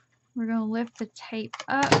 We're going to lift the tape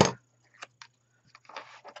up,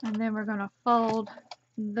 and then we're going to fold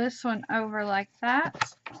this one over like that.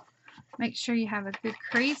 Make sure you have a good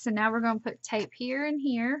crease, and now we're going to put tape here and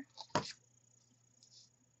here.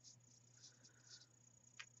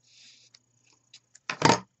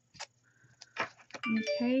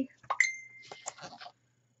 Okay.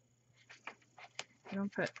 We're going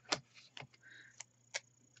to put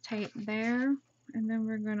tape there, and then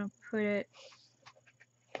we're going to put it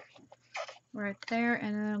right there,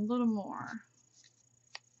 and then a little more.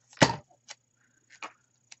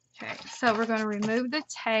 Okay, so we're going to remove the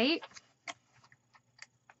tape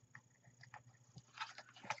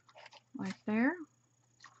right there.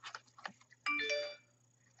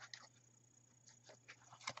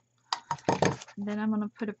 And then I'm going to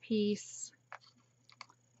put a piece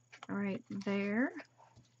right there,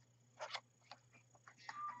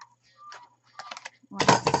 like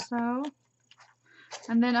so.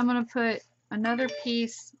 And then I'm going to put another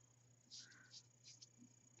piece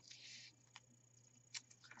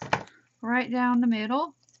right down the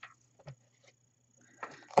middle.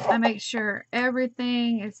 I make sure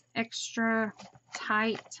everything is extra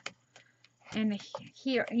tight and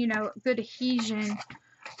here, you know, good adhesion,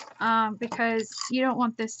 because you don't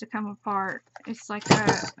want this to come apart. It's like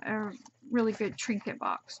a really good trinket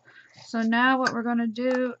box. So now what we're going to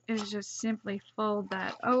do is just simply fold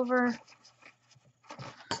that over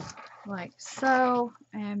like so,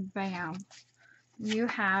 and bam, you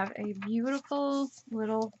have a beautiful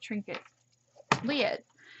little trinket lid.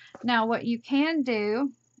 Now what you can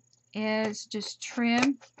do is just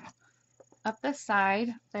trim up the side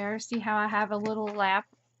there. See how I have a little lap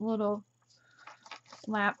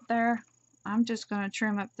there? I'm just going to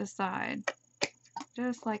trim up the side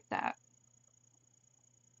just like that.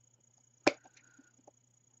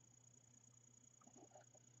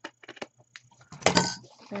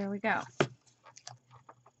 There we go.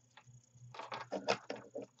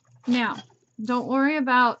 Now, don't worry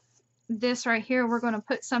about this right here. We're going to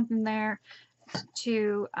put something there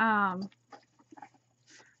to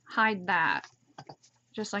hide that,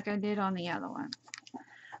 just like I did on the other one.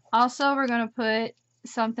 Also, we're going to put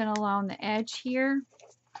something along the edge here,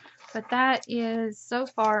 but that is so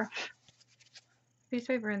far, piece of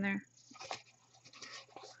paper in there.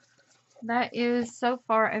 That is so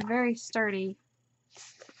far a very sturdy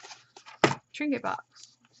trinket box.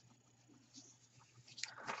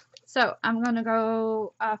 So I'm going to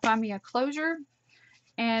go find me a closure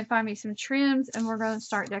and find me some trims, and we're going to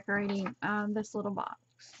start decorating this little box.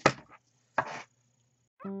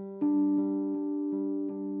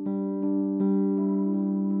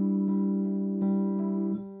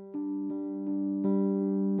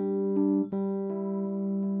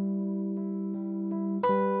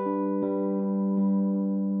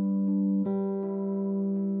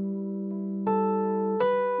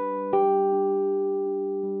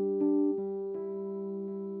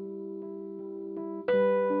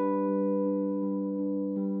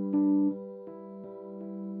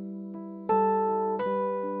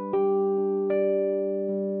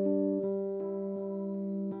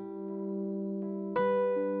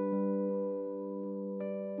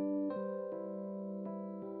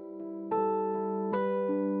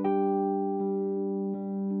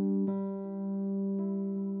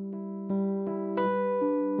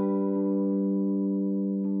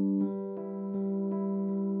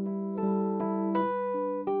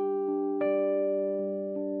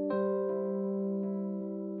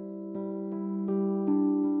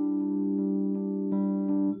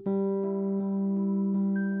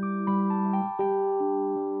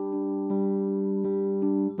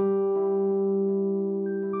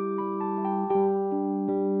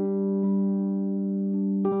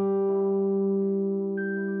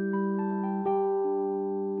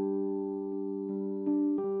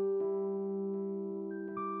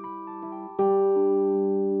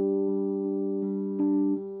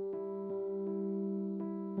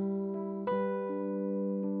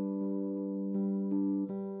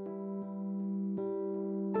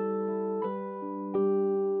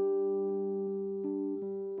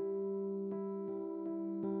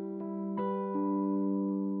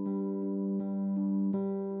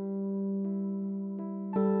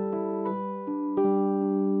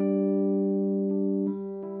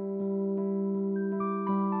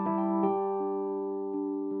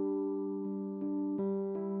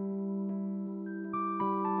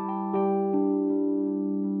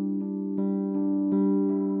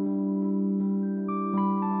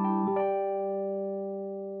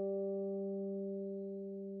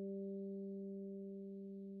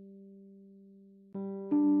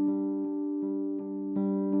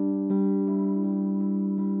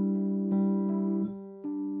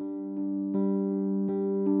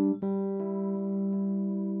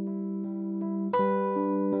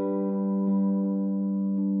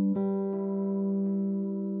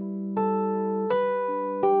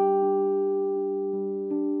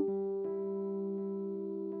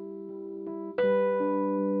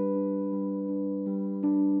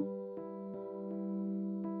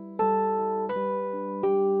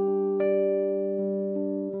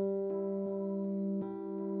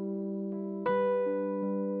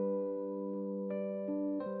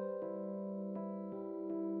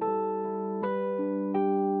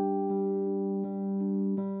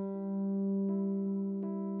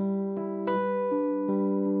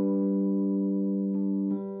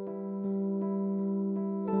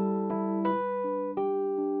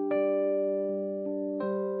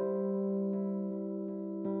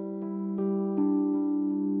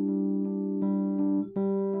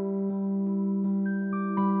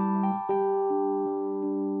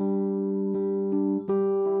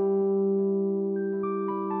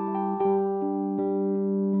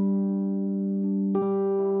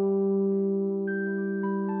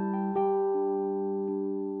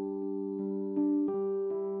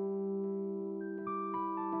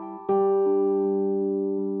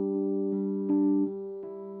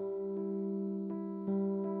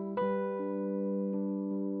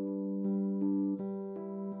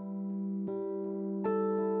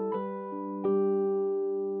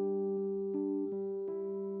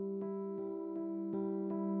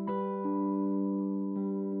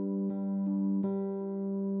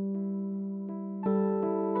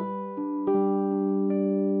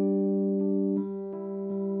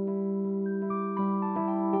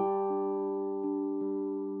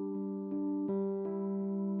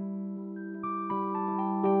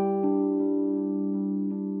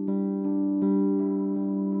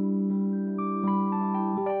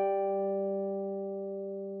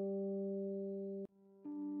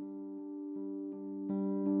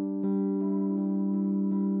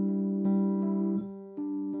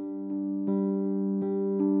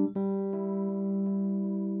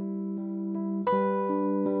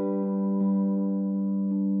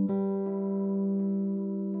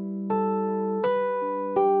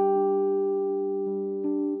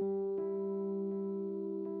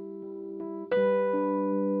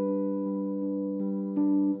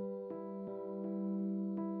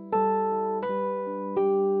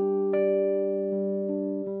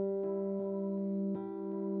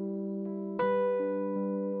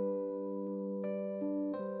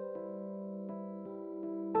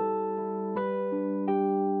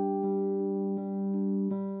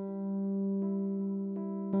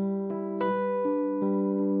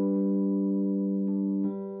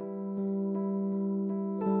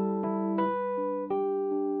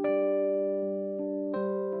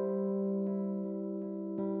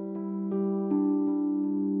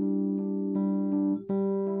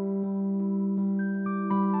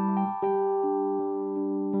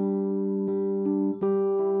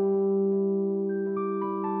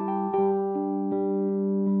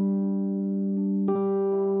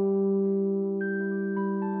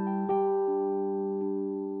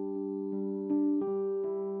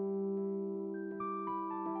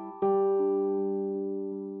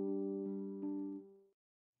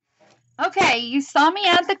 Okay, you saw me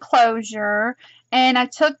add the closure, and I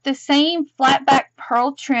took the same flat back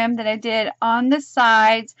pearl trim that I did on the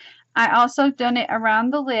sides. I also done it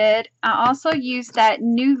around the lid. I also used that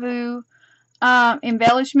Nouveau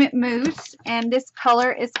embellishment mousse, and this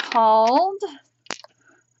color is called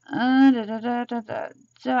I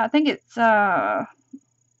think it's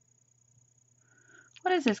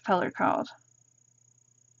what is this color called?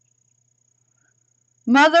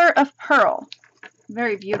 Mother of Pearl.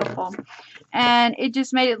 Very beautiful. And it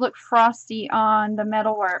just made it look frosty on the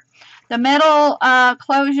metal work. The metal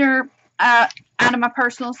closure out of my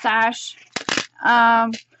personal stash.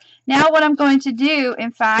 Now what I'm going to do,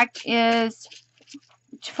 in fact, is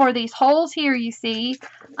for these holes here, you see,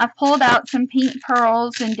 I pulled out some pink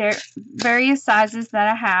pearls in various sizes that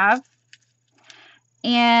I have.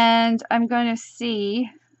 And I'm going to see.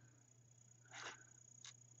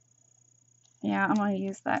 Yeah, I'm going to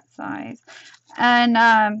use that size.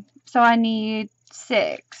 And so I need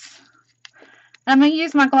 6. I'm going to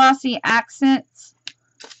use my glossy accents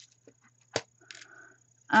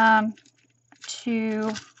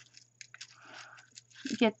to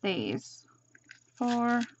get these.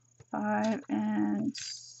 4, 5, and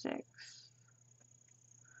 6.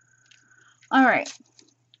 Alright,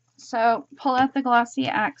 so pull out the glossy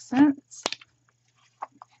accents.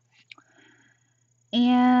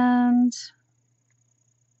 And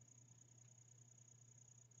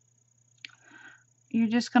you're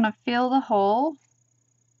just going to fill the hole.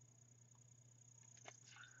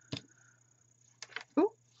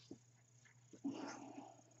 Ooh.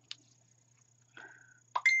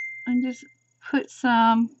 And just put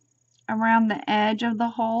some around the edge of the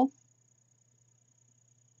hole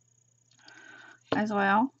as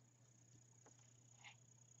well.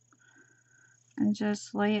 And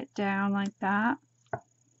just lay it down like that.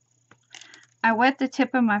 I wet the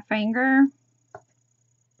tip of my finger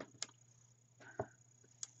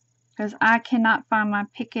because I cannot find my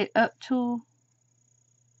pick it up tool.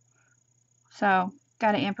 So,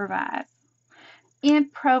 gotta improvise.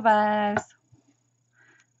 Improvise.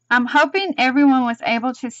 I'm hoping everyone was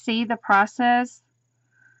able to see the process.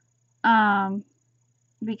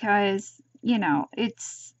 Because, you know,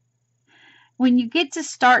 it's when you get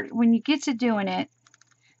to doing it,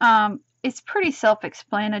 it's pretty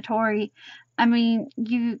self-explanatory. I mean,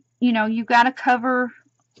 you know, you gotta cover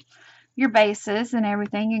your bases and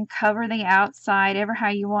everything and cover the outside ever how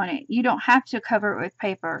you want it. You don't have to cover it with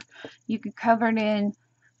paper. You can cover it in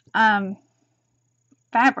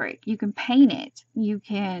fabric. You can paint it. You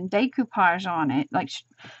can decoupage on it, like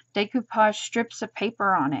decoupage strips of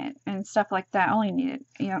paper on it and stuff like that. Only needed,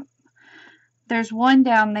 you know, there's one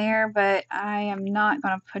down there, but I am not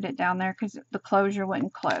going to put it down there because the closure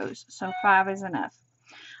wouldn't close. So 5 is enough.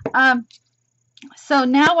 So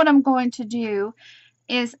now what I'm going to do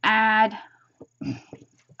is add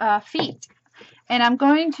feet. And I'm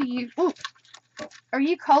going to use... Ooh, are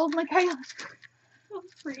you cold, Michaela? I'm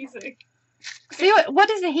freezing. See, what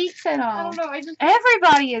is the heat set on? I don't know.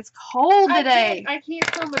 Everybody is cold today. I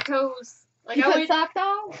can't feel my toes. Like, you put socks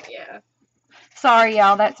on? Yeah. Sorry,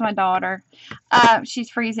 y'all. That's my daughter. She's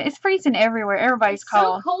freezing. It's freezing everywhere. Everybody's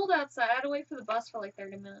cold. It's so cold outside. I had to wait for the bus for like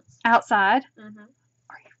 30 minutes. Outside? Mm-hmm.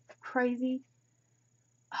 Are you crazy?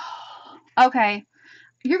 Okay.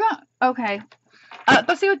 You're going... Okay.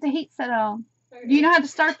 Go see what the heat set on. Okay. Do you know how to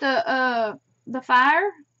start the fire?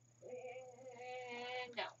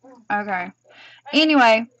 No. Okay.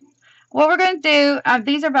 Anyway, what we're going to do,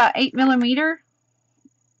 these are about 8mm.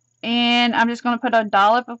 And I'm just going to put a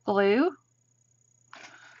dollop of glue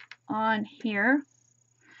on here.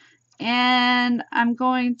 And I'm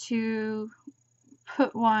going to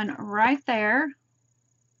put one right there.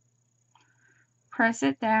 Press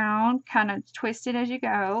it down, kind of twist it as you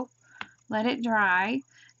go. Let it dry.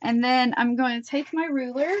 And then I'm going to take my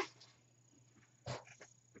ruler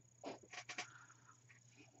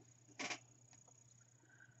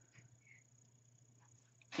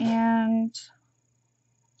and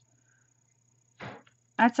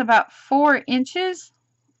that's about 4 inches.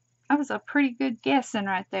 That was a pretty good guessing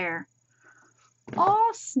right there.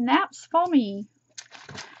 Oh, snaps for me.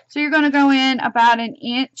 So you're going to go in about 1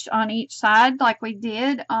 inch on each side like we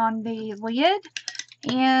did on the lid.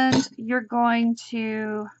 And you're going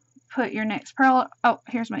to put your next pearl. Oh,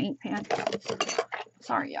 here's my ink pen.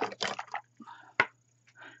 Sorry, y'all.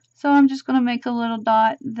 So I'm just going to make a little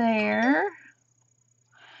dot there.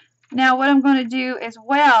 Now what I'm going to do as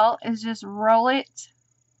well is just roll it.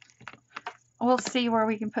 We'll see where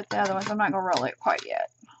we can put the other ones. I'm not going to roll it quite yet.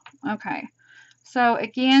 Okay. So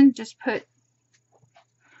again, just put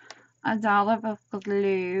a dollop of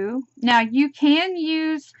glue. Now you can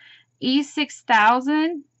use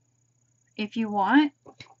E6000 if you want.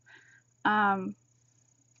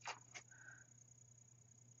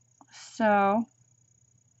 So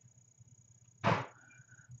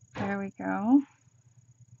there we go.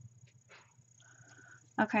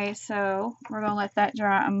 Okay, so we're going to let that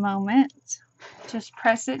dry a moment. Just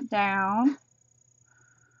press it down.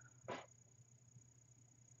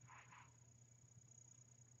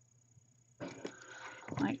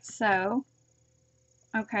 Like so.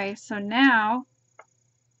 Okay, so now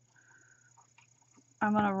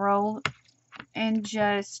I'm going to roll and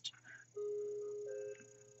just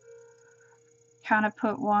kind of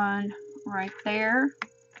put one right there.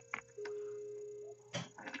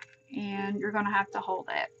 And you're going to have to hold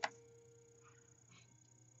it.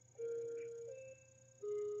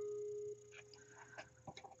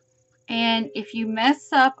 And if you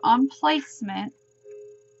mess up on placement,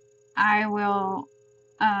 I will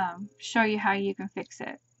show you how you can fix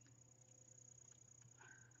it.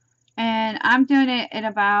 And I'm doing it at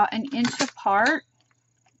about 1 inch apart.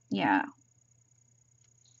 Yeah.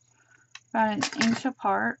 About 1 inch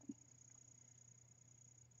apart.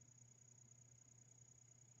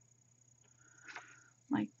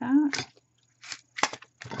 Like that.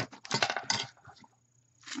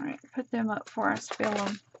 Alright, put them up before I spill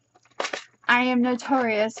them. I am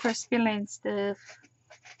notorious for spilling stuff.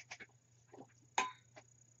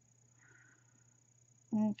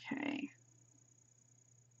 Okay.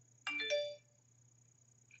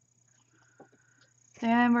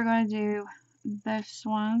 Then we're going to do this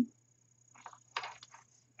one.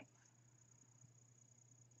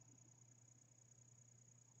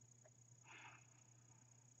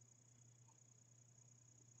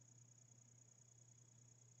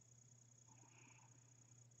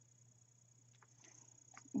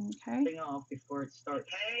 Okay. Thing off before it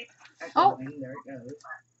starts. Oh, there it goes.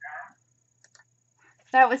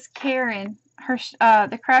 That was Karen. Her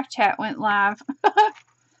the craft chat went live.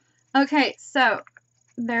 Okay, so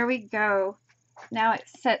there we go. Now it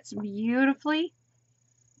sets beautifully,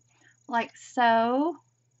 like so,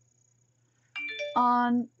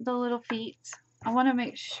 on the little feet. I want to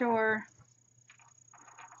make sure.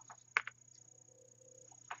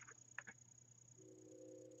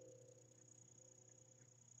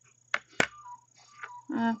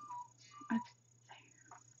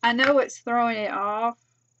 I know it's throwing it off.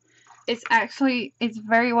 It's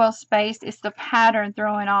very well spaced. It's the pattern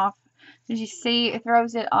throwing off. Did you see it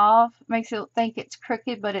throws it off? Makes it think it's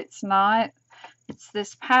crooked, but it's not. It's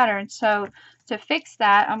this pattern. So to fix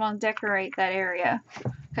that, I'm going to decorate that area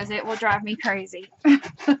because it will drive me crazy. So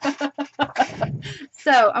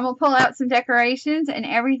I'm going to pull out some decorations and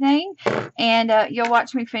everything, and you'll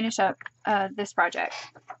watch me finish up this project.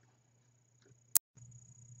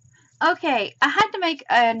 Okay, I had to make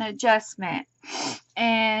an adjustment,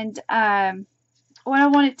 and what I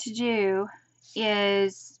wanted to do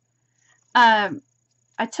is I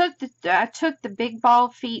took the big ball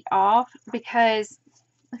feet off because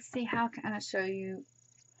let's see, how can I show you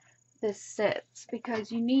this sits,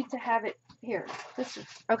 because you need to have it here. This is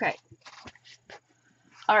okay.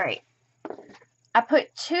 All right. I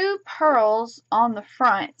put 2 pearls on the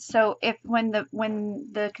front, so if when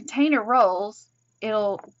the container rolls,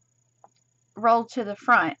 it'll roll to the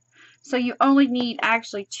front. So you only need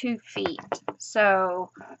actually 2 feet.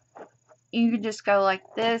 So you can just go like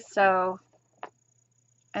this, so,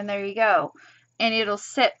 and there you go. And it'll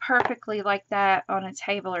sit perfectly like that on a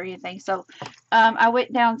table or anything. So I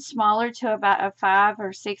went down smaller to about a 5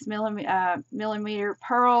 or 6 millimeter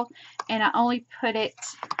pearl, and I only put it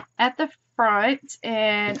at the front,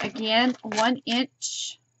 and again 1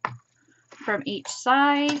 inch from each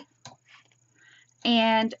side,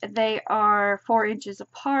 and they are 4 inches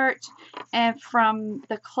apart, and from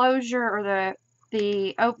the closure or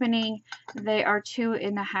the opening, they are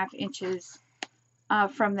 2.5 inches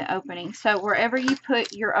from the opening. So wherever you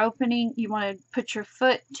put your opening, you want to put your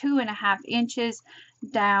foot 2.5 inches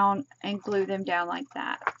down and glue them down like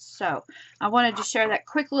that. So I wanted to share that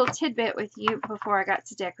quick little tidbit with you before I got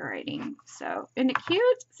to decorating. So isn't it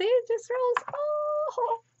cute? See, it just rolls.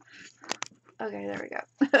 Oh, okay, there we go.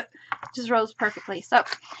 Just rolls perfectly. So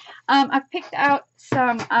I picked out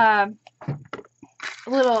some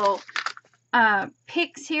little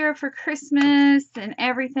picks here for Christmas and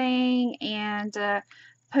everything, and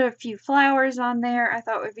put a few flowers on there I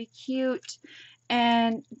thought would be cute,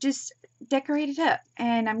 and just decorate it up.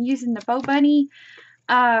 And I'm using the Bow Bunny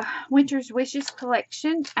Winter's Wishes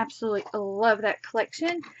collection. Absolutely love that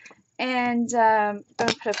collection. And I'm going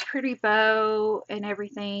to put a pretty bow and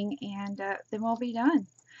everything, and then we'll be done.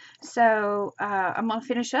 So I'm going to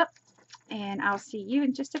finish up, and I'll see you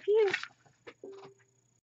in just a few.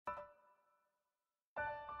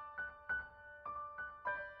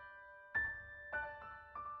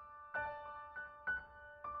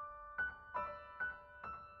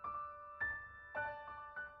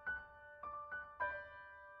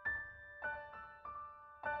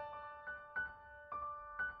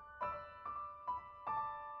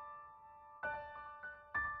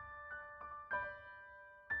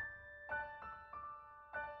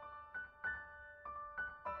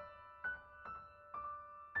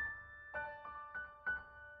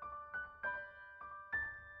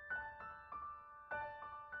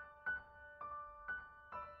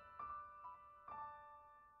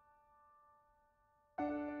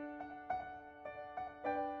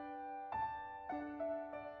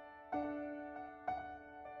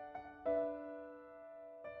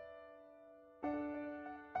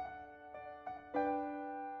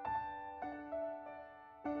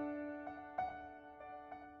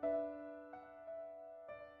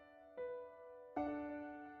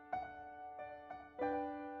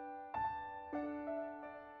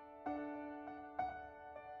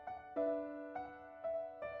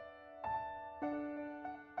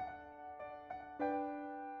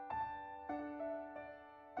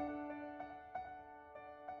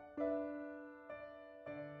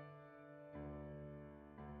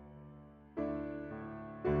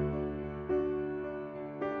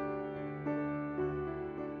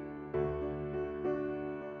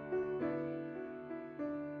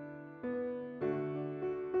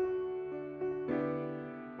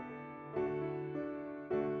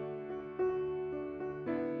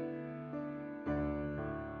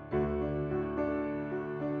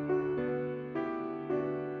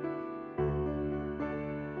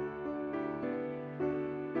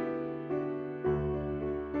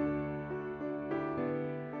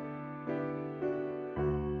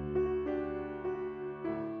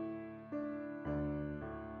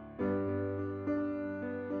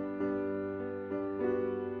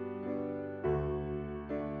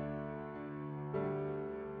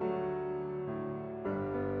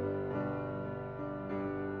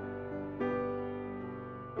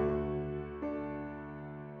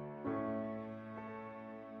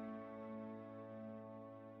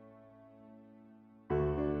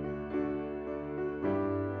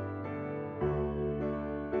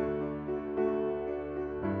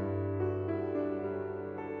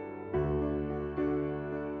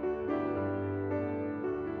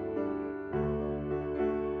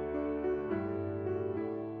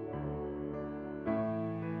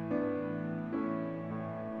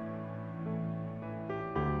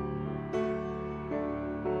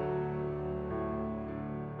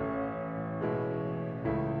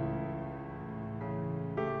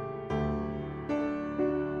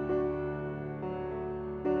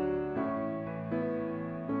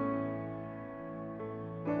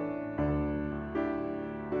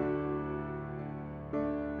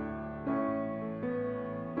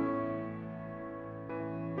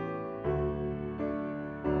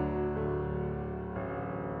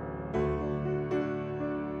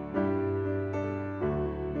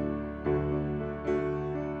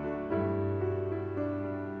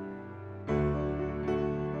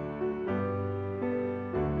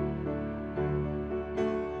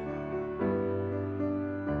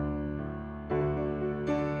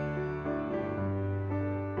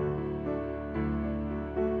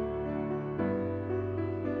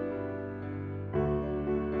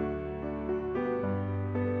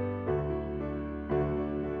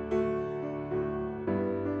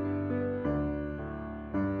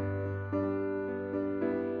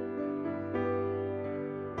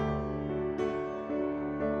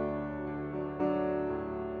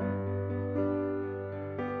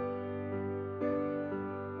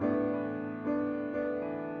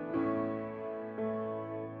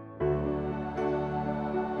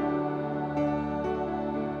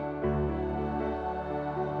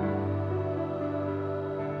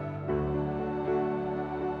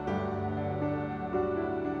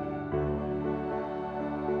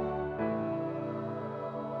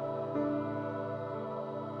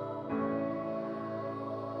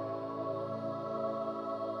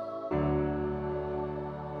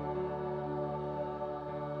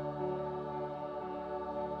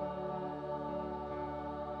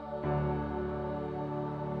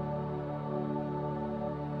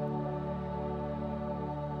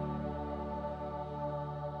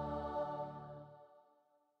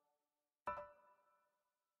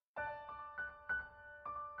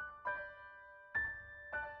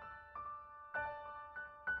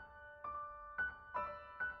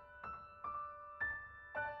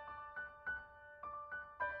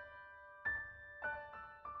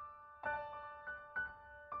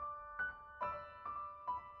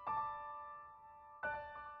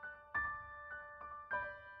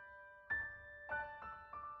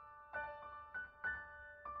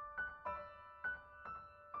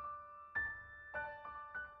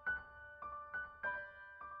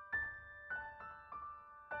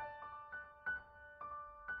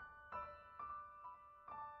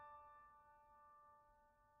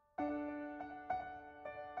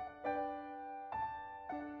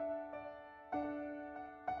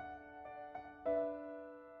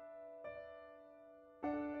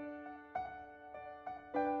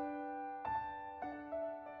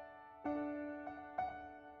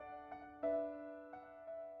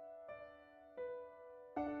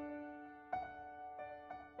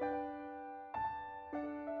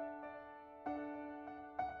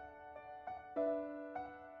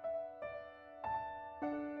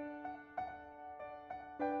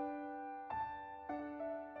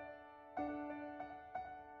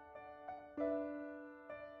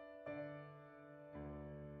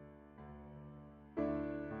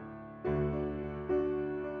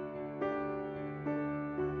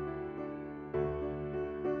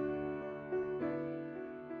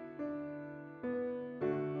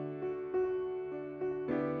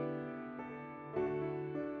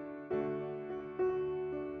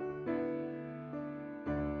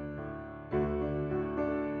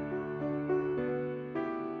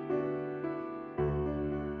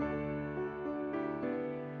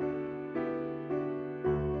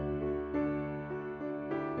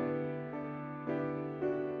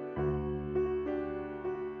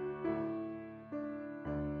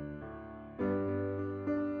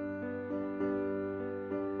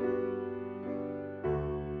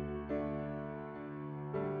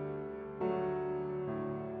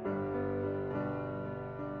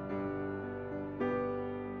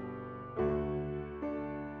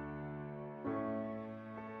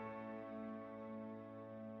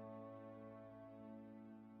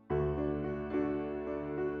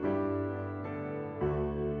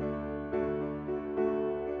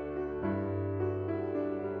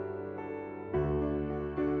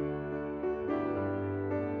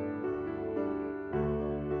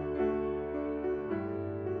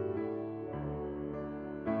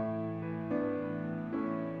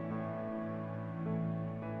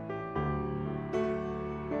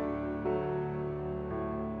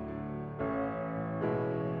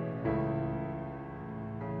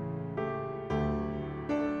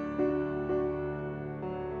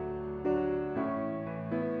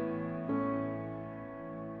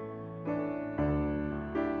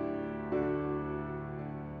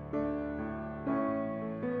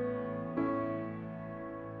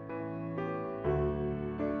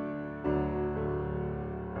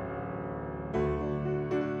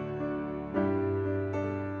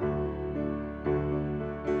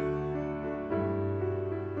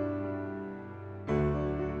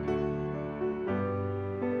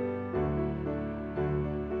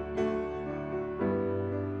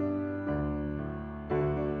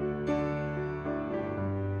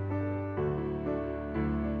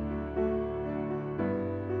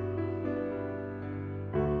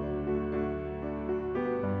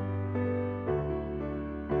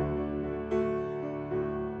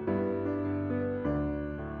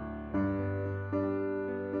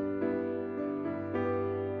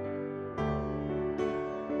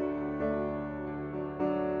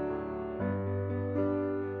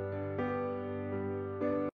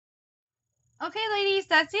 Okay, ladies,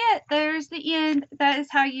 that's it. There's the end. That is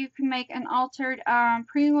how you can make an altered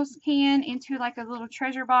Pringles can into like a little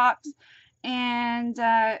treasure box, and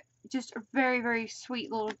just a very, very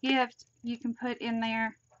sweet little gift you can put in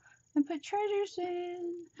there and put treasures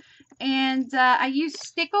in. And I use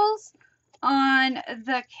stickles on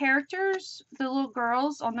the characters, the little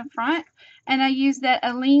girls on the front, and I use that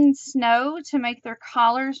Aline Snow to make their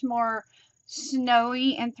collars more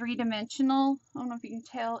snowy and three-dimensional. I don't know if you can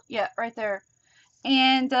tell. Yeah, right there.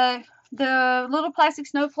 And the little plastic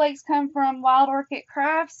snowflakes come from Wild Orchid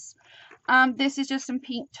Crafts. This is just some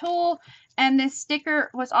pink tulle, and this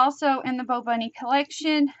sticker was also in the Bo Bunny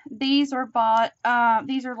collection. These are bought,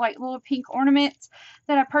 these are like little pink ornaments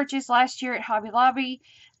that I purchased last year at Hobby Lobby.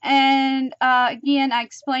 And again, I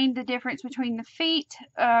explained the difference between the feet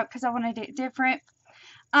because I wanted it different.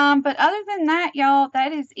 But other than that, y'all,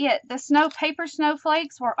 that is it. The paper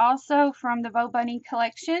snowflakes were also from the Bo Bunny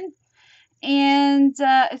collection. And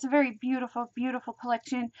it's a very beautiful, beautiful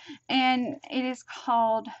collection, and it is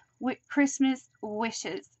called Christmas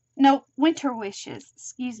Wishes. No, Winter Wishes.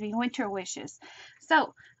 Excuse me, Winter Wishes.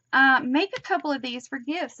 So, make a couple of these for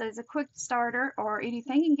gifts as a quick starter or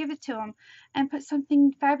anything, and give it to them, and put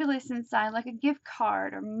something fabulous inside, like a gift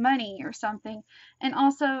card or money or something. And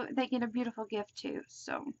also, they get a beautiful gift too.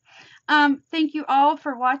 So, thank you all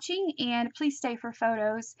for watching, and please stay for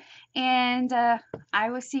photos. And I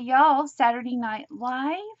will see y'all Saturday Night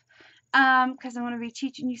Live, because I'm going to be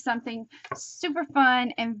teaching you something super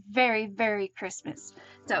fun and very, very Christmas.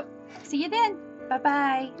 So, see you then.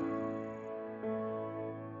 Bye-bye.